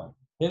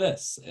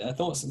this.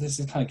 Thoughts. This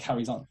is kind of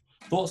carries on.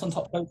 Thoughts on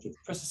top coaches: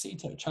 Chris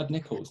Aceto, Chad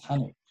Nichols,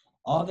 Hanno.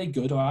 Are they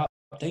good or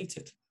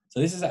outdated? So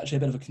this is actually a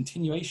bit of a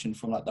continuation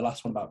from like the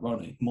last one about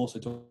Ronnie. I'm also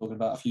talking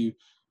about a few, I'm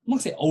not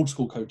going to say old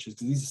school coaches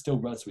because these are still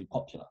relatively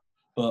popular,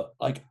 but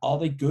like, are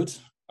they good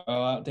or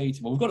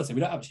outdated? Well, we've got to say we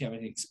don't actually have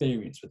any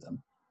experience with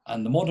them.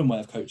 And the modern way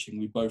of coaching,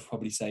 we both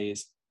probably say,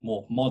 is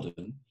more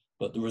modern,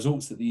 but the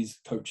results that these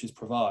coaches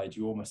provide,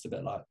 you're almost a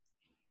bit like,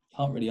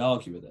 can't really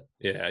argue with it.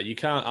 Yeah, you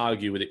can't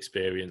argue with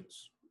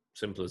experience.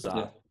 Simple as that.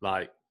 Yeah.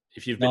 Like,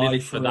 if you've been in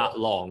it for that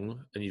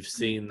long and you've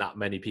seen that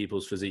many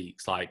people's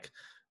physiques, like,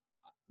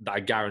 I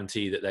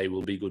guarantee that they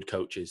will be good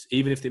coaches,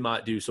 even if they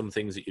might do some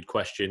things that you'd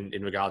question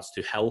in regards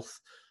to health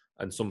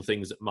and some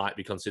things that might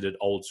be considered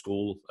old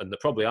school, and that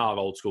probably are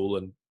old school,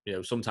 and, you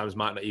know, sometimes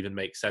might not even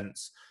make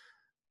sense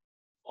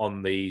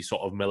on the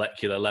sort of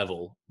molecular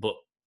level. But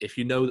if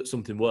you know that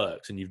something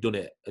works and you've done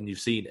it and you've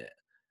seen it,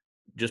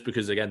 just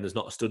because, again, there's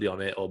not a study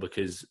on it or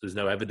because there's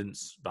no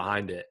evidence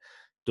behind it,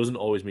 doesn't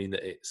always mean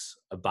that it's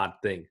a bad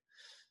thing.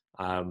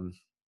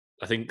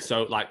 I think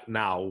so. Like,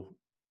 now,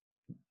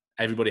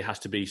 everybody has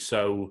to be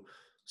so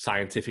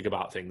scientific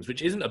about things,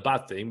 which isn't a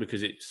bad thing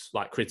because it's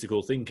like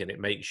critical thinking. It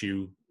makes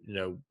you, you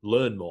know,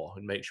 learn more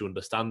and makes you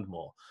understand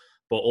more.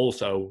 But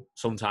also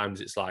sometimes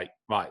it's like,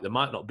 right, there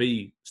might not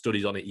be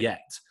studies on it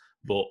yet,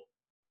 but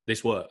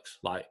this works.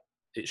 Like,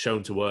 it's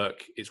shown to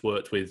work. It's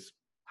worked with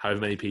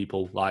however many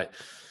people, like,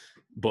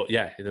 but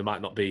yeah, there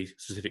might not be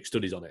specific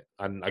studies on it.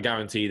 And I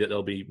guarantee that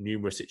there'll be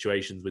numerous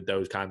situations with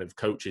those kind of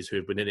coaches who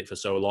have been in it for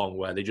so long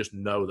where they just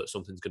know that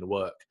something's going to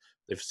work.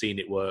 They've seen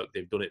it work.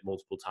 They've done it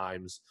multiple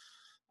times.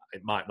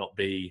 It might not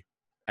be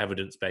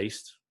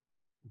evidence-based,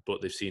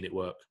 but they've seen it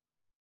work.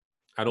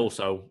 And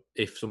also,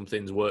 if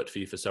something's worked for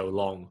you for so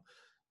long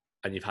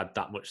and you've had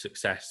that much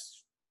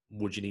success,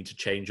 would you need to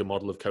change your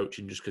model of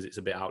coaching just because it's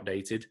a bit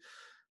outdated?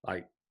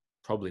 Like,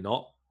 probably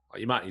not.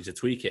 Like, you might need to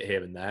tweak it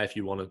here and there if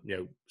you want to, you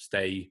know,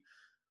 stay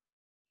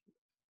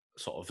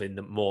sort of in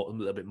the a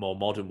little bit more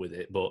modern with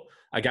it. But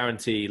I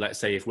guarantee, let's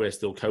say if we're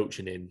still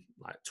coaching in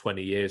like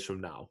 20 years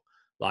from now,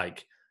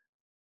 like,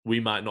 we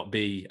might not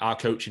be, our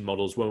coaching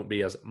models won't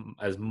be as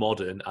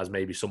modern as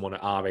maybe someone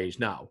at our age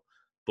now,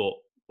 but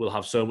we'll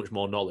have so much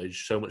more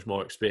knowledge, so much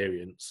more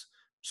experience,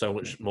 so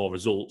much more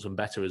results and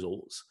better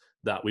results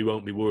that we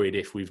won't be worried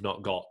if we've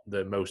not got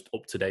the most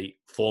up-to-date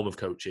form of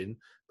coaching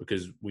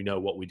because we know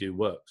what we do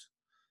works.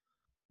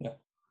 Yeah,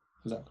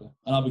 exactly.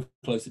 And I'll be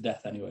close to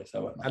death anyway, so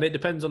I won't matter. And it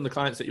depends on the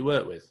clients that you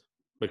work with,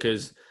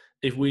 because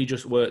if we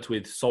just worked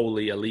with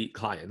solely elite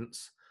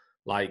clients,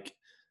 like,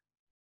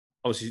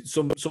 obviously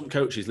some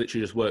coaches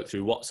literally just work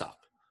through WhatsApp,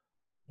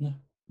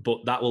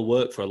 but that will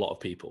work for a lot of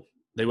people.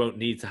 They won't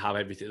need to have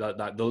everything.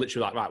 They're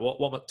literally like,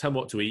 right, tell me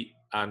what to eat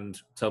and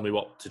tell me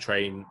what to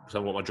train,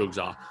 tell me what my drugs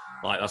are.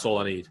 Like, that's all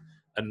I need.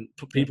 And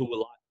people will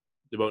like,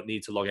 They won't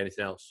need to log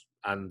anything else.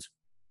 And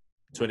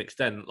to an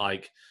extent,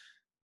 like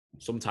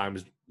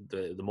sometimes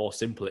the more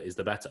simple it is,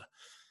 the better.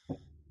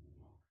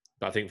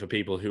 But I think for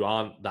people who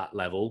aren't that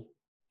level,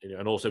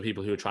 and also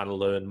people who are trying to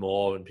learn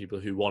more and people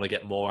who want to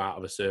get more out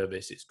of a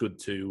service, it's good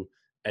to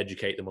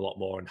educate them a lot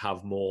more and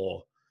have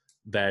more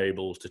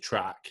variables to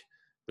track,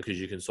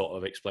 because you can sort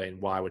of explain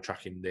why we're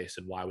tracking this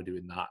and why we're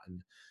doing that.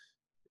 And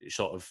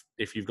sort of,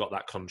 if you've got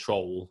that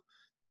control,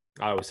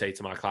 I always say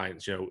to my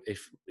clients,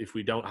 if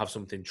we don't have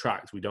something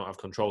tracked, we don't have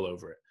control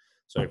over it.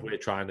 So if we're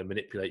trying to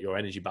manipulate your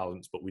energy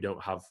balance, but we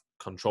don't have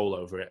control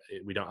over it,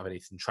 we don't have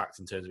anything tracked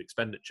in terms of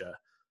expenditure,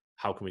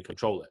 how can we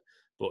control it?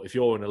 But if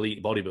you're an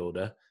elite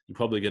bodybuilder, you're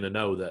probably going to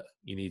know that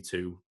you need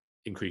to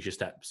increase your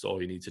steps,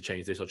 or you need to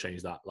change this or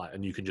change that.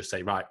 And you can just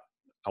say, right,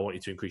 I want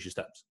you to increase your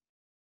steps.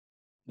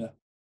 Yeah.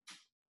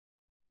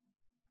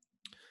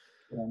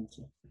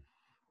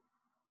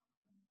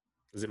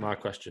 Is it my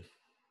question?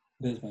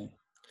 It is, mate.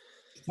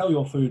 You can tell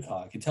your food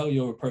high. You can tell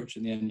you're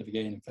approaching the end of the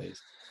gaining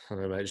phase. I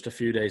know, mate. Just a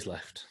few days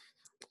left.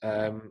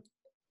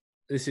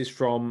 This is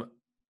from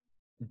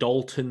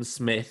Dalton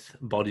Smith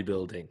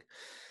Bodybuilding.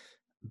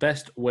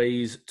 Best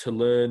ways to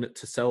learn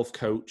to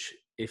self-coach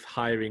if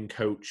hiring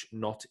coach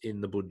not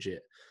in the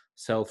budget.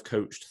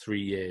 Self-coached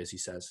 3 years, he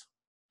says.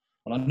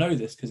 Well, I know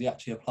this because he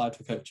actually applied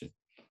for coaching.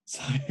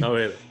 So, oh,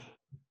 really?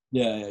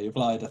 Yeah, he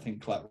applied, I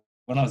think, like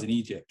when I was in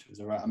Egypt. It was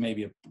around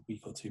maybe a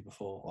week or two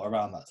before, or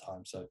around that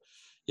time. So,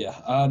 yeah.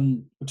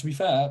 But to be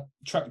fair,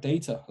 track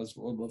data, as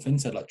what Finn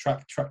said, like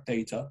track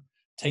data,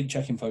 take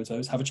check-in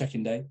photos, have a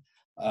check-in day,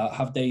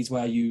 have days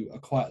where you are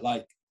quite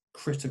like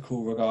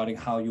critical regarding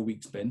how your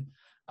week's been,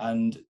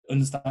 and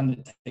understand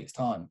it takes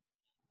time.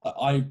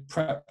 I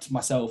prepped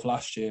myself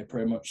last year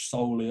pretty much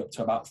solely up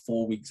to about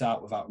 4 weeks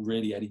out without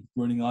really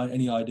running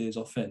any ideas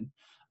off Finn.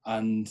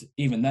 And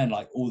even then,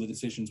 like all the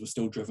decisions were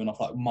still driven off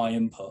like my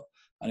input.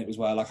 And it was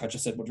where like I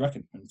just said, what do you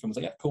reckon? And Finn was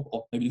like, yeah, cool,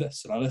 or maybe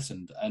this. And I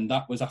listened. And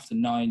that was after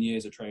 9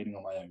 years of training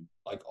on my own,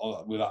 like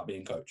without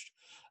being coached.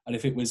 And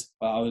if it was,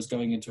 I was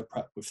going into a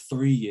prep with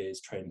 3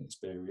 years training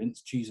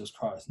experience, Jesus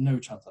Christ, no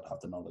chance I'd have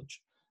the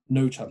knowledge.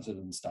 No chance I'd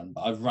understand.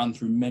 But I've ran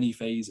through many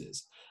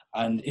phases.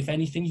 And if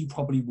anything, you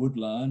probably would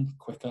learn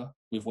quicker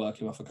with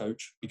working with a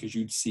coach, because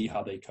you'd see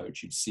how they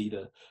coach, you'd see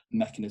the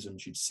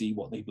mechanisms, you'd see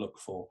what they look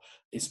for,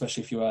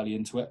 especially if you're early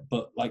into it.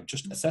 But like,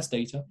 just assess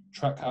data,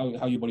 track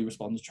how your body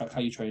responds, track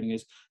how your training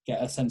is,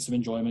 get a sense of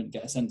enjoyment,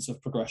 get a sense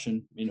of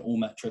progression in all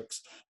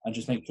metrics, and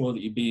just make sure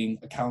that you're being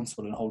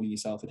accountable and holding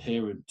yourself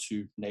adherent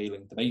to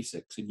nailing the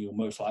basics. And you'll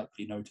most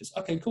likely notice,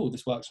 okay, cool,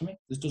 this works for me,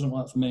 this doesn't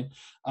work for me.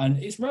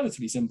 And it's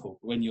relatively simple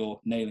when you're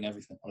nailing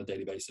everything on a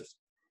daily basis.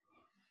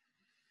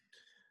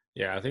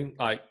 Yeah, I think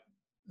like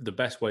the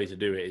best way to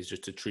do it is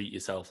just to treat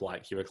yourself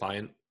like you're a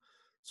client.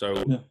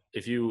 So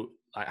if you,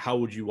 like, how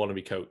would you want to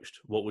be coached?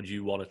 What would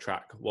you want to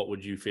track? What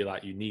would you feel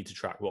like you need to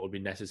track? What would be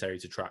necessary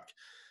to track?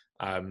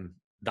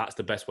 That's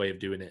the best way of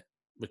doing it,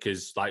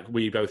 because like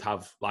we both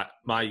have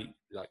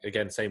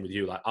again, same with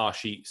you, like our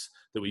sheets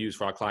that we use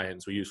for our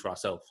clients, we use for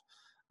ourselves.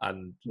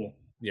 And,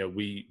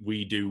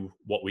 we do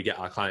what we get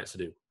our clients to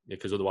do,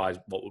 because otherwise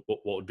what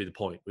would be the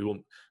point? We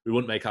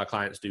wouldn't make our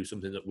clients do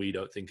something that we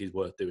don't think is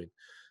worth doing.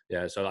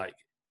 Yeah, so like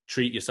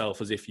treat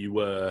yourself as if you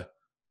were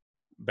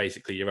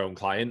basically your own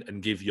client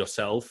and give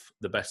yourself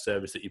the best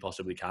service that you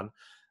possibly can.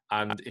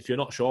 And if you're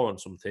not sure on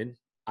something,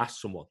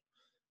 ask someone.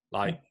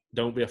 Like,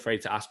 don't be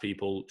afraid to ask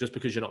people. Just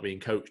because you're not being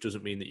coached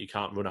doesn't mean that you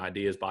can't run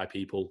ideas by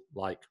people,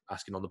 like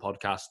asking on the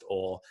podcast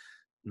or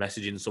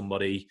messaging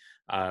somebody,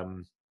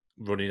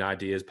 running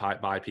ideas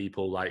by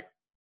people. Like,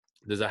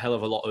 there's a hell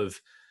of a lot of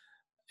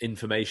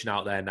information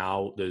out there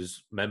now.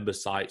 There's member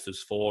sites,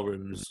 there's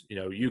forums.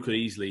 You could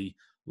easily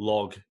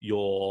log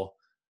your,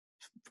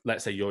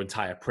 let's say, your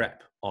entire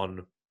prep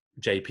on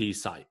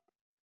JP's site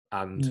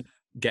and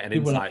get an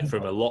insight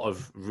from a lot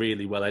of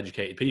really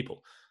well-educated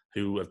people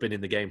who have been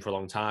in the game for a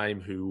long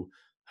time, who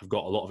have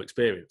got a lot of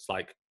experience.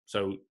 Like,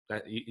 so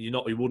you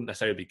wouldn't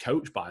necessarily be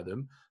coached by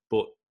them,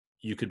 but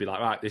you could be like,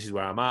 right, this is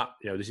where I'm at.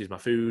 This is my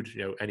food.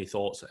 Any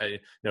thoughts?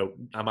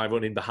 Am I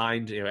running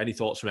behind? Any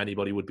thoughts from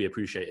anybody would be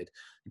appreciated.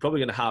 You're probably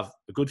going to have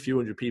a good few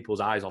hundred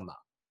people's eyes on that,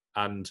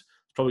 and it's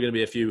probably going to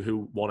be a few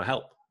who want to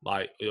help,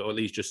 like, or at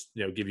least just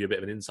give you a bit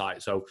of an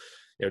insight. So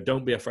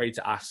don't be afraid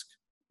to ask.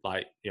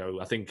 Like,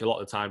 I think a lot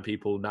of the time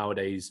people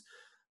nowadays,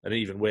 and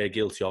even we're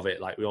guilty of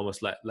it, like we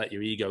almost let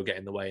your ego get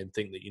in the way and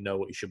think that you know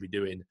what you should be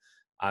doing,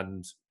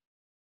 and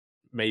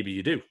maybe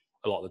you do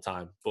a lot of the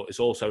time, but it's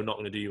also not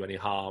going to do you any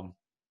harm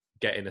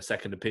getting a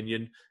second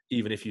opinion.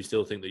 Even if you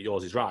still think that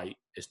yours is right,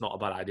 it's not a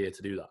bad idea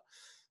to do that.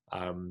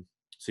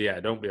 So yeah,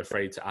 don't be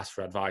afraid to ask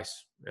for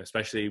advice,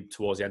 especially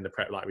towards the end of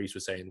prep, like Reese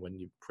was saying, when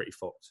you're pretty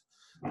fucked,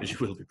 because you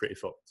will be pretty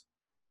fucked.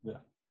 Yeah.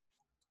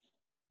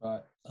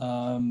 Right.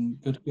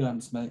 Good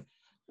answer, mate.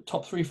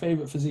 Top 3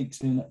 favourite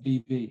physiques in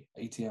BB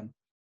ATM?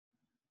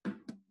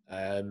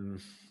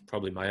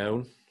 Probably my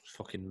own.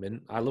 Fucking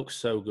mint. I look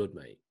so good,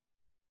 mate.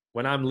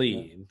 When I'm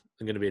lean,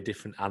 I'm going to be a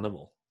different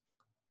animal.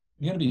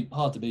 You're going to be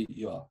hard to beat.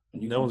 You are.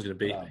 No one's going to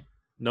beat me.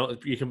 No,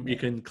 you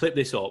can clip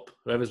this up.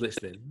 Whoever's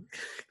listening,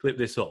 clip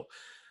this up.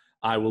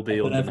 I will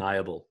be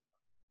undeniable.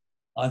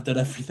 I've done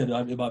everything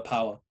in my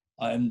power.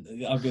 I'm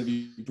going to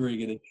be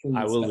bringing it.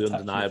 I will be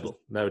undeniable,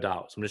 no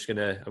doubt. So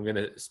I'm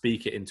gonna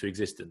speak it into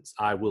existence.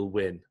 I will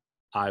win.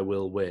 I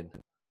will win.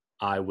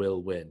 I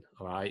will win.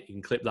 All right, you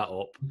can clip that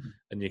up,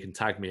 and you can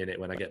tag me in it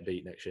when I get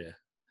beat next year.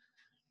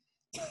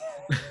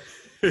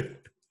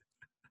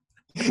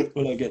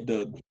 When I get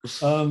done.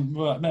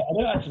 Right, mate, I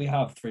don't actually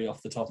have 3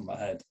 off the top of my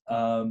head.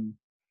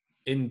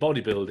 In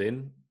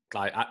bodybuilding,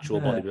 like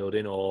actual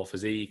bodybuilding or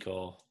physique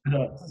or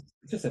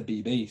just a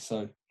BB.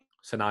 So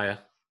Sanaya.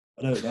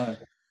 I don't know.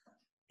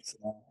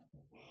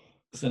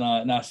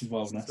 Sanaya, now she's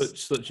wellness.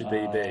 Such a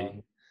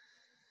BB.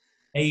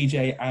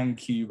 AJ and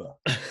Cuba.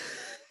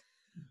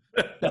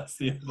 That's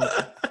the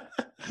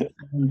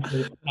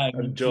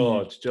and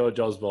George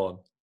Osborne.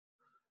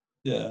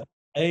 Yeah.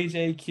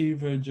 AJ,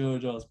 Cuba, and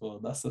George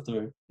Osborne. That's the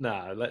 3.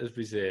 Nah, let us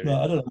be serious.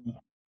 No, I don't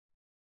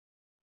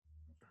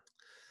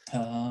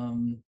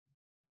know.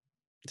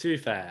 To be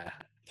fair,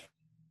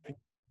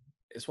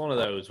 it's one of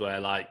those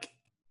where, like,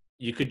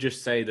 you could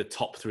just say the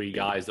top 3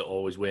 guys that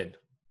always win,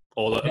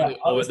 or at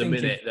the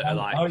minute that are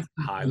like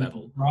high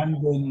level.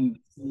 Brandon,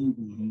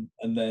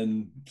 and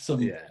then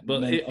some. Yeah,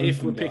 but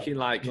if we're picking,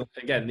 like,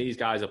 again, these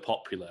guys are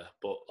popular,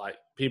 but like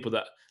people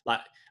that like.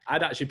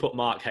 I'd actually put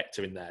Mark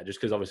Hector in there just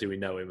because obviously we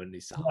know him and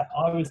he's sound.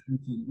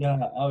 Yeah,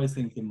 I was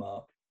thinking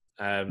Mark.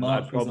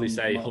 I'd probably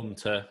say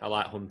Hunter. I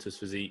like Hunter's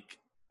physique,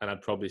 and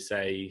I'd probably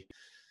say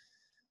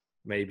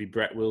maybe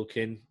Brett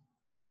Wilkin.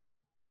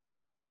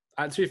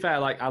 And to be fair,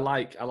 like I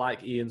like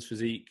Ian's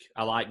physique.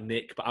 I like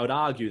Nick, but I would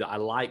argue that I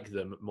like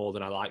them more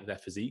than I like their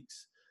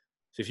physiques.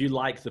 So if you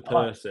like the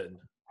person,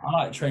 I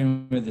like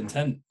training with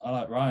intent. I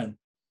like Ryan.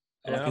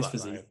 I like his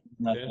physique.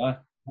 Yeah.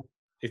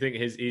 You think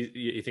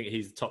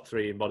he's top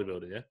 3 in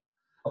bodybuilding, yeah?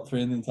 Top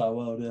 3 in the entire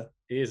world, yeah.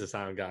 He is a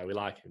sound guy. We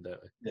like him, don't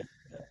we?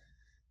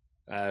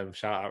 Yeah.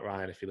 Shout out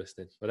Ryan if you're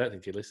listening. I don't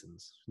think he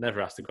listens.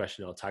 Never asked the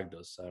question or tagged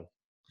us, so.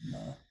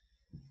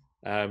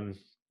 No.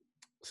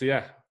 So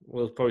yeah,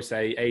 we'll probably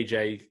say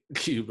AJ,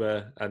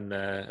 Cuba,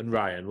 and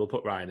Ryan. We'll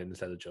put Ryan in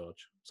instead of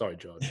George. Sorry,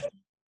 George.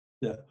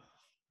 Yeah.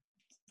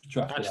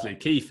 Actually,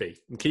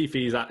 Keefe. Keefe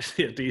is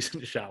actually a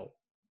decent shout.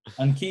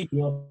 And Keefe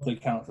also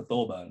counts for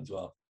Thorburn as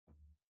well.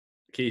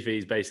 Keefe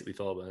is basically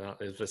Thorburn.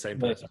 It's the same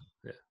person.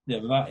 Yeah,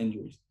 without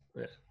injuries.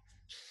 Yeah.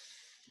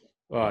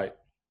 All right.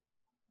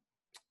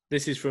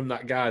 This is from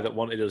that guy that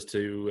wanted us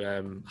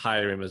to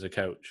hire him as a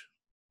coach.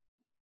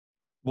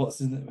 Who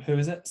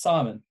is it?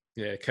 Simon.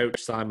 Yeah,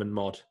 Coach Simon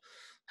Mod.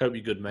 Hope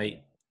you're good,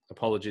 mate.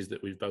 Apologies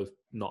that we've both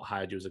not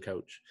hired you as a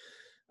coach.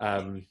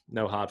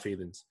 No hard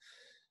feelings.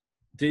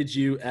 Did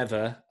you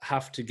ever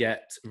have to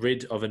get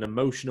rid of an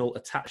emotional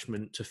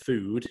attachment to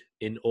food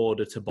in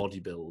order to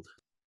bodybuild?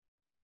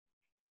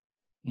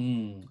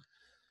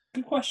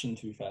 Good question,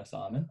 to be fair,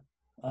 Simon.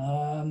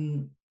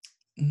 No,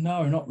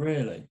 not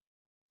really.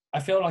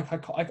 I feel like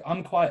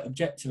I'm quite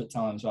objective at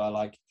times where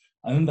I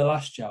remember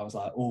last year I was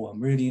like, oh,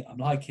 I'm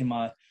liking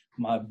my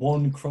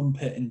one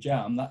crumpet and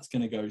jam, that's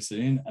going to go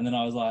soon. And then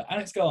I was like, and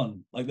it's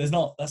gone. Like, that's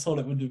all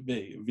it would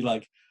be. It would be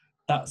like,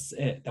 that's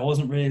it. There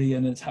wasn't really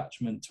an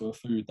attachment to a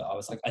food that I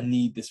was like, I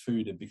need this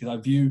food in, because I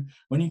view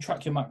when you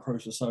track your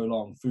macros for so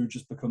long, food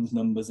just becomes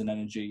numbers and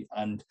energy,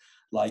 and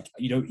like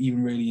you don't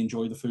even really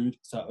enjoy the food.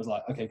 So it was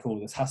like, okay,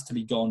 cool, this has to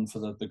be gone for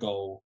the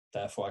goal.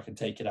 Therefore, I can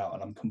take it out,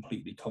 and I'm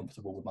completely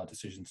comfortable with my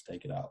decision to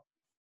take it out.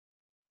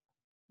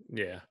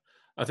 Yeah,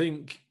 I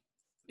think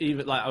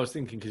even like I was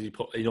thinking, because you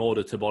put in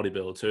order to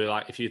bodybuild, so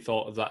like if you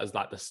thought of that as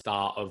like the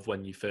start of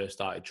when you first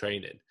started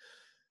training,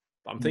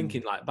 but I'm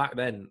thinking like back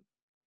then,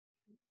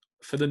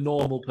 for the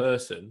normal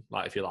person,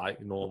 like if you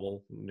like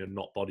normal,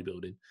 not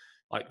bodybuilding,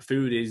 like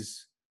food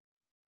is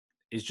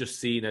just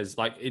seen as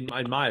like in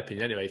my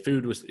opinion anyway,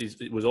 food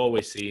was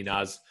always seen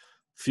as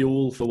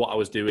fuel for what I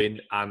was doing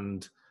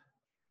and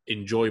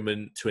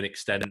enjoyment to an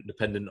extent,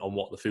 dependent on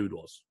what the food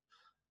was.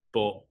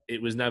 But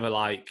it was never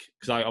like,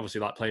 because I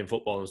obviously like playing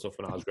football and stuff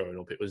when I was growing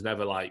up, it was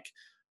never like,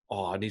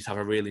 oh, I need to have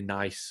a really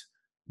nice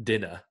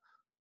dinner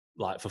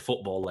like for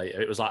football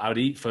later. It was like I would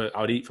eat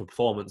for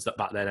performance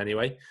back then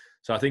anyway.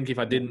 So I think if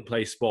I didn't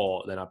play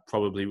sport, then it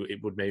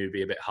would maybe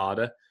be a bit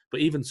harder. But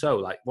even so,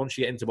 like once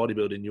you get into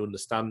bodybuilding, you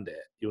understand it.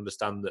 You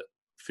understand that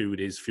food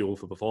is fuel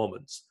for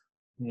performance.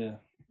 Yeah.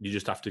 You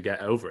just have to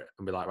get over it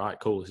and be like, right,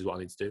 cool, this is what I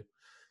need to do.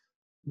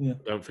 Yeah.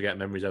 Don't forget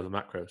memories over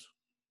macros.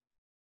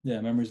 Yeah,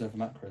 memories over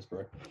macros,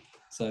 bro.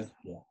 So,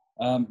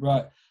 yeah.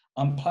 Right.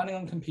 I'm planning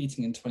on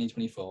competing in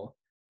 2024.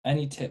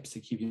 Any tips to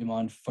keep your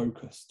mind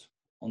focused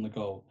on the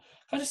goal?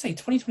 Can I just say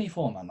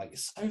 2024, man, like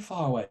it's so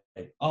far away.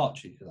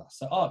 Archie,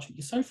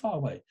 you're so far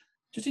away.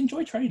 Just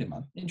enjoy training,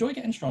 man. Enjoy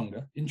getting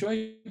stronger.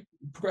 Enjoy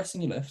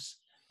progressing your lifts.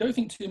 Don't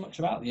think too much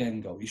about the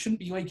end goal. You shouldn't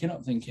be waking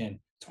up thinking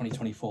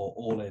 2024,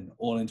 all in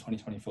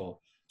 2024.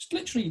 Just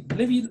literally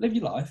live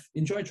your life,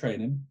 enjoy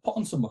training, put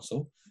on some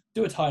muscle,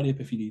 do a tidy up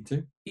if you need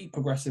to, eat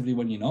progressively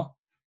when you're not,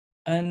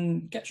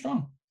 and get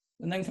strong,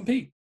 and then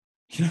compete.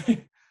 You know,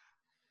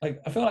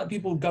 like I feel like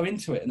people go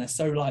into it and they're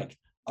so like,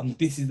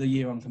 this is the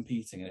year I'm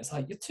competing, and it's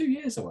like you're 2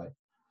 years away.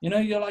 You know,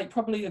 you're like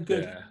probably a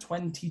good Yeah.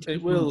 20.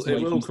 It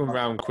will come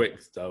round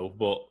quick though,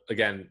 but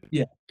again,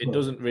 Yeah, it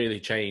doesn't really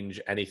change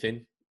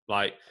anything.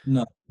 Like,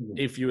 no.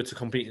 if you were to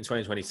compete in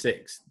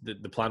 2026,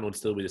 the plan would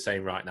still be the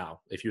same right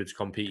now. If you were to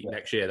compete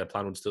next year, the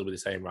plan would still be the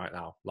same right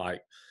now.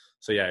 Like,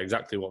 so yeah,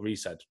 exactly what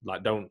Reece said.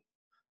 Like, don't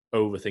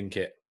overthink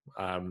it.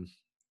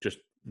 Just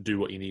do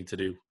what you need to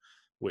do,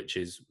 which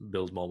is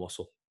build more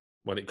muscle.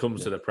 When it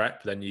comes to the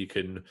prep, then you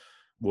can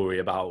worry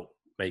about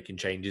making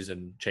changes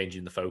and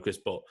changing the focus.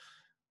 But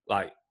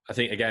like, I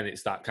think again,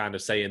 it's that kind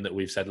of saying that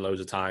we've said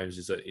loads of times,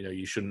 is that, you know,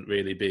 you shouldn't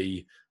really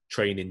be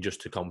training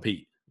just to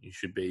compete. You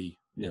should be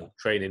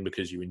training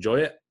because you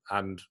enjoy it,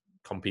 and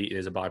competing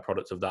is a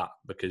byproduct of that,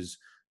 because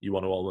you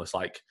want to almost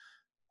like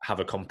have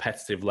a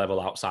competitive level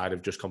outside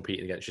of just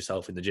competing against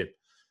yourself in the gym.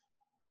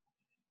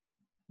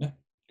 Yeah,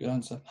 good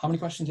answer. How many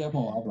questions do you have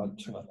more? I've like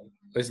 2.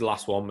 This is the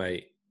last one,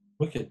 mate.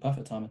 Wicked,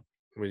 perfect timing.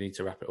 We need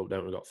to wrap it up,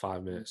 don't we? We've got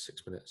 5 minutes,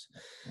 6 minutes.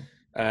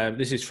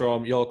 This is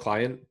from your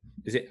client.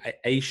 Is it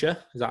Aisha?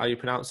 Is that how you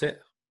pronounce it?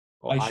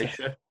 Or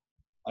Aisha?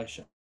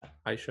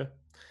 Aisha.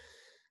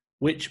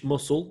 Which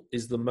muscle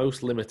is the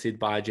most limited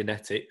by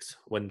genetics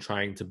when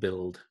trying to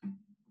build?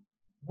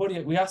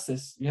 We asked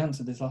this. We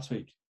answered this last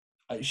week.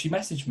 She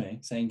messaged me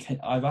saying,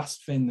 "I've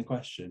asked Finn the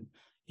question,"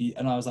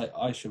 and I was like,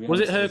 "Aisha." Was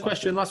it her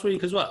question last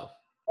week as well?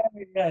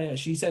 Yeah.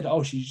 She said,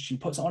 "Oh, she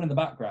puts it on in the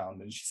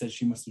background," and she said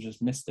she must have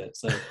just missed it.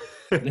 So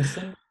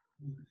listen.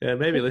 Yeah,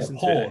 maybe listen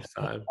to it next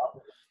time.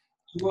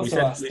 We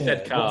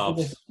said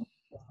calves.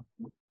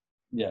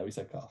 Yeah, we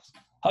said calves.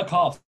 Her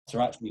calves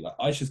are actually like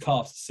Aisha's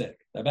calves are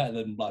sick. They're better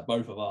than like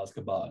both of ours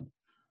combined,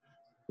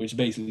 which is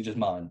basically just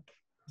mine.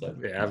 So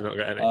yeah, I've not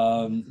got any.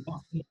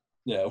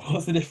 Yeah,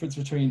 what's the difference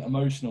between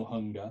emotional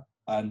hunger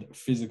and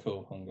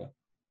physical hunger?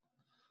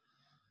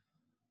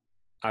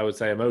 I would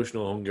say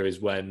emotional hunger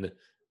is when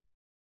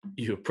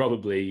you're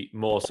probably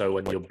more so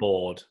when you're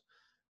bored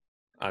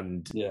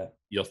and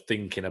you're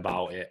thinking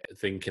about it,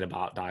 thinking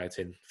about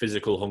dieting.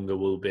 Physical hunger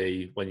will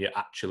be when you're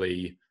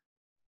actually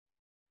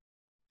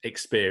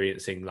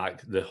experiencing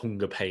like the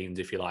hunger pains,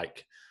 if you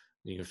like.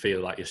 You can feel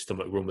like your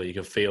stomach rumbling, you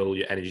can feel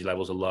your energy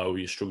levels are low,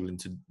 you're struggling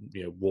to,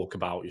 you know, walk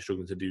about, you're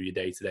struggling to do your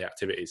day-to-day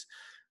activities.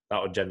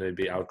 That would generally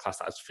be, I would class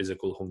that as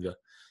physical hunger.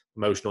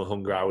 Emotional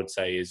hunger, I would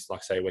say, is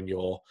like, say, when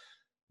you're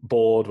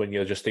bored, when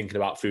you're just thinking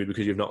about food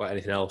because you've not got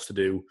anything else to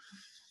do.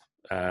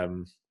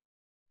 Or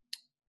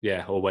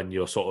when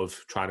you're sort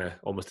of trying to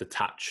almost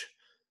attach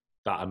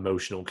that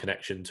emotional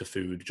connection to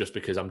food just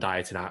because I'm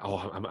dieting.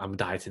 I'm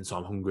dieting, so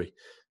I'm hungry.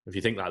 If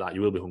you think like that,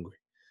 you will be hungry.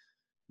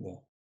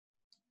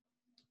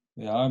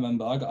 Yeah, I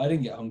remember I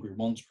didn't get hungry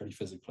once pretty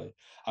physically.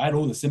 I had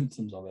all the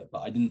symptoms of it, but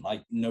I didn't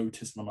like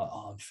notice, and I'm like,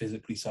 oh, I'm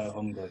physically so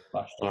hungry.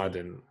 I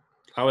didn't.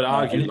 I would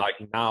argue like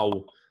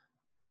now,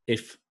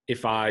 if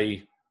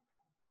I,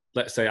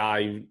 let's say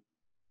I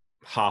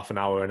half an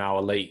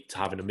hour late to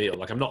having a meal,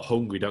 like I'm not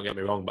hungry, don't get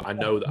me wrong, but I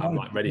know that I'm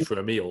like ready for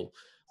a meal.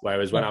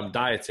 Whereas when I'm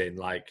dieting,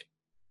 like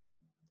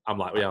I'm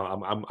like, yeah,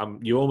 I'm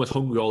you're almost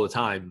hungry all the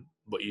time,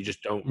 but you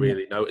just don't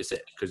really notice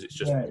it because it's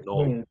just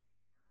normal.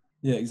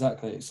 Yeah,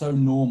 exactly. It's so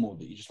normal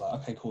that you just like,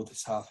 okay, cool, this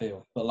is how I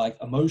feel. But like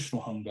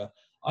emotional hunger,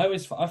 I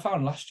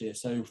found last year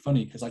so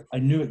funny because I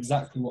knew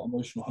exactly what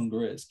emotional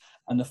hunger is.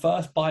 And the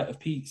first bite of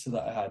pizza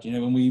that I had, you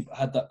know, when we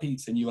had that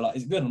pizza and you were like,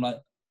 is it good? I'm like,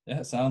 yeah,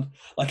 it sounds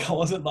like, I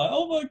wasn't like,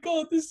 oh my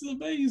God, this is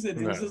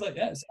amazing. It was just like,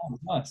 yeah, it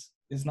sounds nice.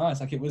 It's nice.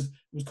 Like it was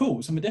cool. It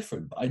was something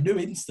different, but I knew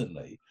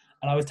instantly.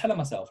 And I was telling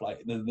myself,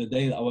 like the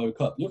day that I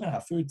woke up, you're going to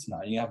have food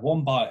tonight. And you have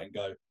one bite and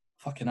go,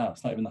 fucking hell,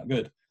 it's not even that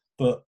good.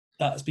 But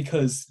that's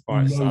because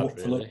you know what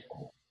to look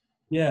for.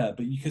 Yeah,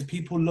 but because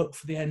people look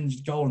for the end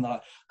goal and they're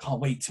like,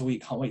 can't wait to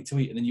eat.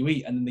 And then you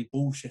eat and then they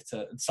bullshit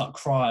it and start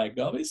crying.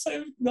 Go, it's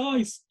so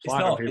nice. It's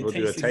not. People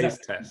do a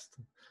taste test.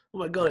 Oh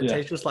my God, it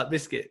tastes just like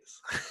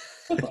biscuits.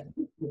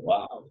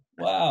 Wow.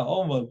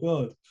 Oh my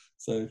God.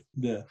 So,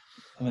 yeah,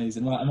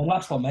 amazing. Right, and the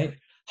last one, mate.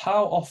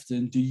 How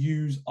often do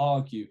you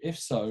argue? If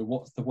so,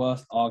 what's the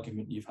worst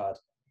argument you've had?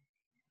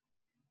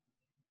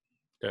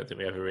 Don't think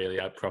we ever really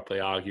properly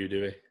argue,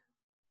 do we?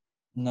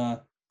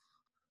 No.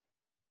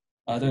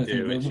 I don't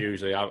think it's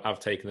usually I've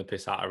taken the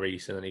piss out of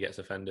Reece and then he gets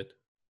offended.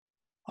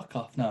 Fuck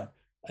off! No,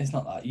 it's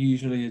not that.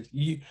 Usually,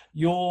 you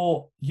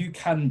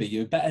can be.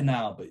 You're better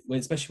now, but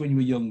especially when you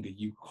were younger,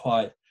 you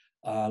quite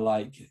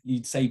like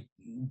you'd say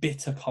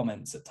bitter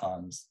comments at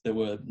times that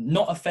were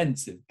not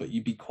offensive, but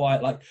you'd be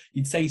quite like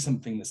you'd say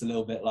something that's a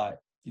little bit like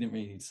you didn't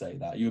really need to say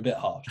that. You were a bit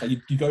harsh. Like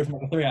you go from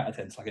like a 3 out of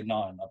 10 to like a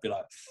 9. I'd be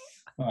like,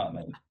 all right,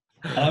 mate.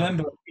 And I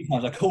remember a few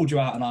times I called you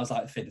out and I was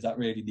like, Finn, is that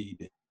really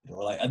needed?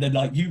 Or like, and then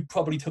like you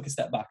probably took a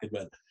step back and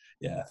went,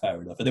 yeah,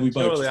 fair enough. And then we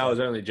both. Surely I was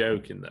only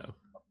joking though.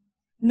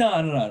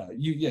 No.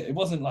 It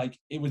wasn't like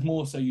it was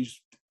more so you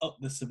just up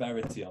the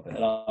severity of it,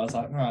 and I was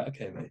like, all right,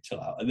 okay, mate, chill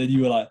out. And then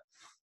you were like,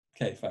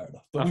 okay, fair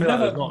enough. But I feel like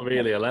there's not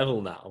really a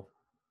level now.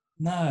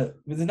 No,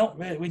 there's not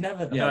really. We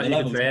never. Yeah,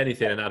 you could say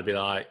anything, and I'd be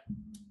like,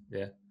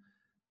 yeah.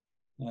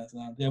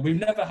 Yeah, we've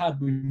never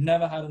had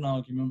an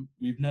argument.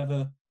 We've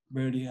never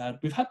really had.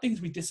 We've had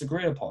things we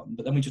disagree upon,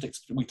 but then we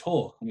just we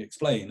talk and we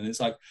explain. And it's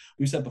like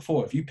we said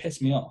before, if you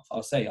piss me off,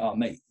 I'll say, "Oh,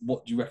 mate,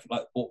 what do you reckon?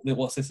 Like,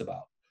 what's this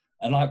about?"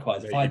 And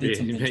likewise, if I did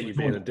something, you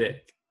being a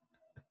dick.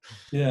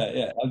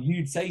 Yeah.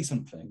 You'd say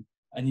something,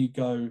 and you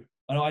go,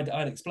 and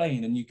I'd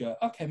explain, and you go,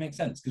 "Okay, makes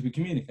sense," because we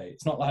communicate.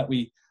 It's not like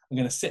I'm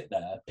going to sit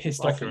there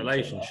pissed off. Like a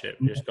relationship,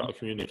 you just got to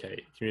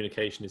communicate.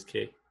 Communication is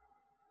key.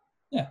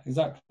 Yeah,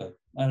 exactly.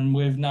 And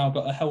we've now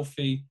got a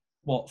healthy,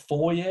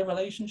 4-year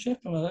relationship?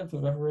 I don't know if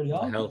we've ever really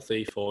argued. A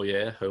healthy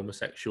 4-year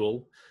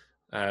homosexual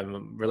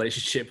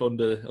relationship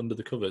under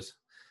the covers.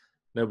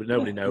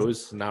 Nobody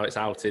knows. Now it's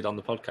outed on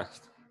the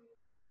podcast.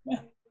 Yeah,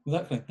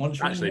 exactly.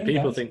 Actually,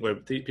 people think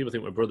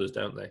we're brothers,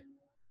 don't they?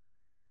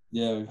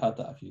 Yeah, we've had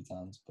that a few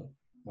times, but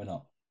we're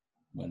not.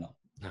 No,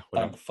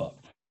 Thank fuck.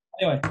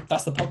 Anyway,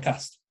 that's the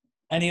podcast.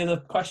 Any other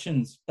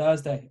questions?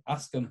 Thursday,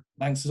 ask them.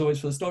 Thanks as always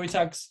for the story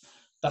tags.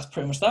 That's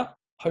pretty much that.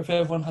 Hopefully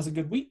everyone has a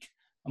good week,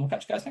 and we'll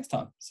catch you guys next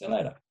time. See you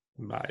later.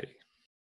 Bye.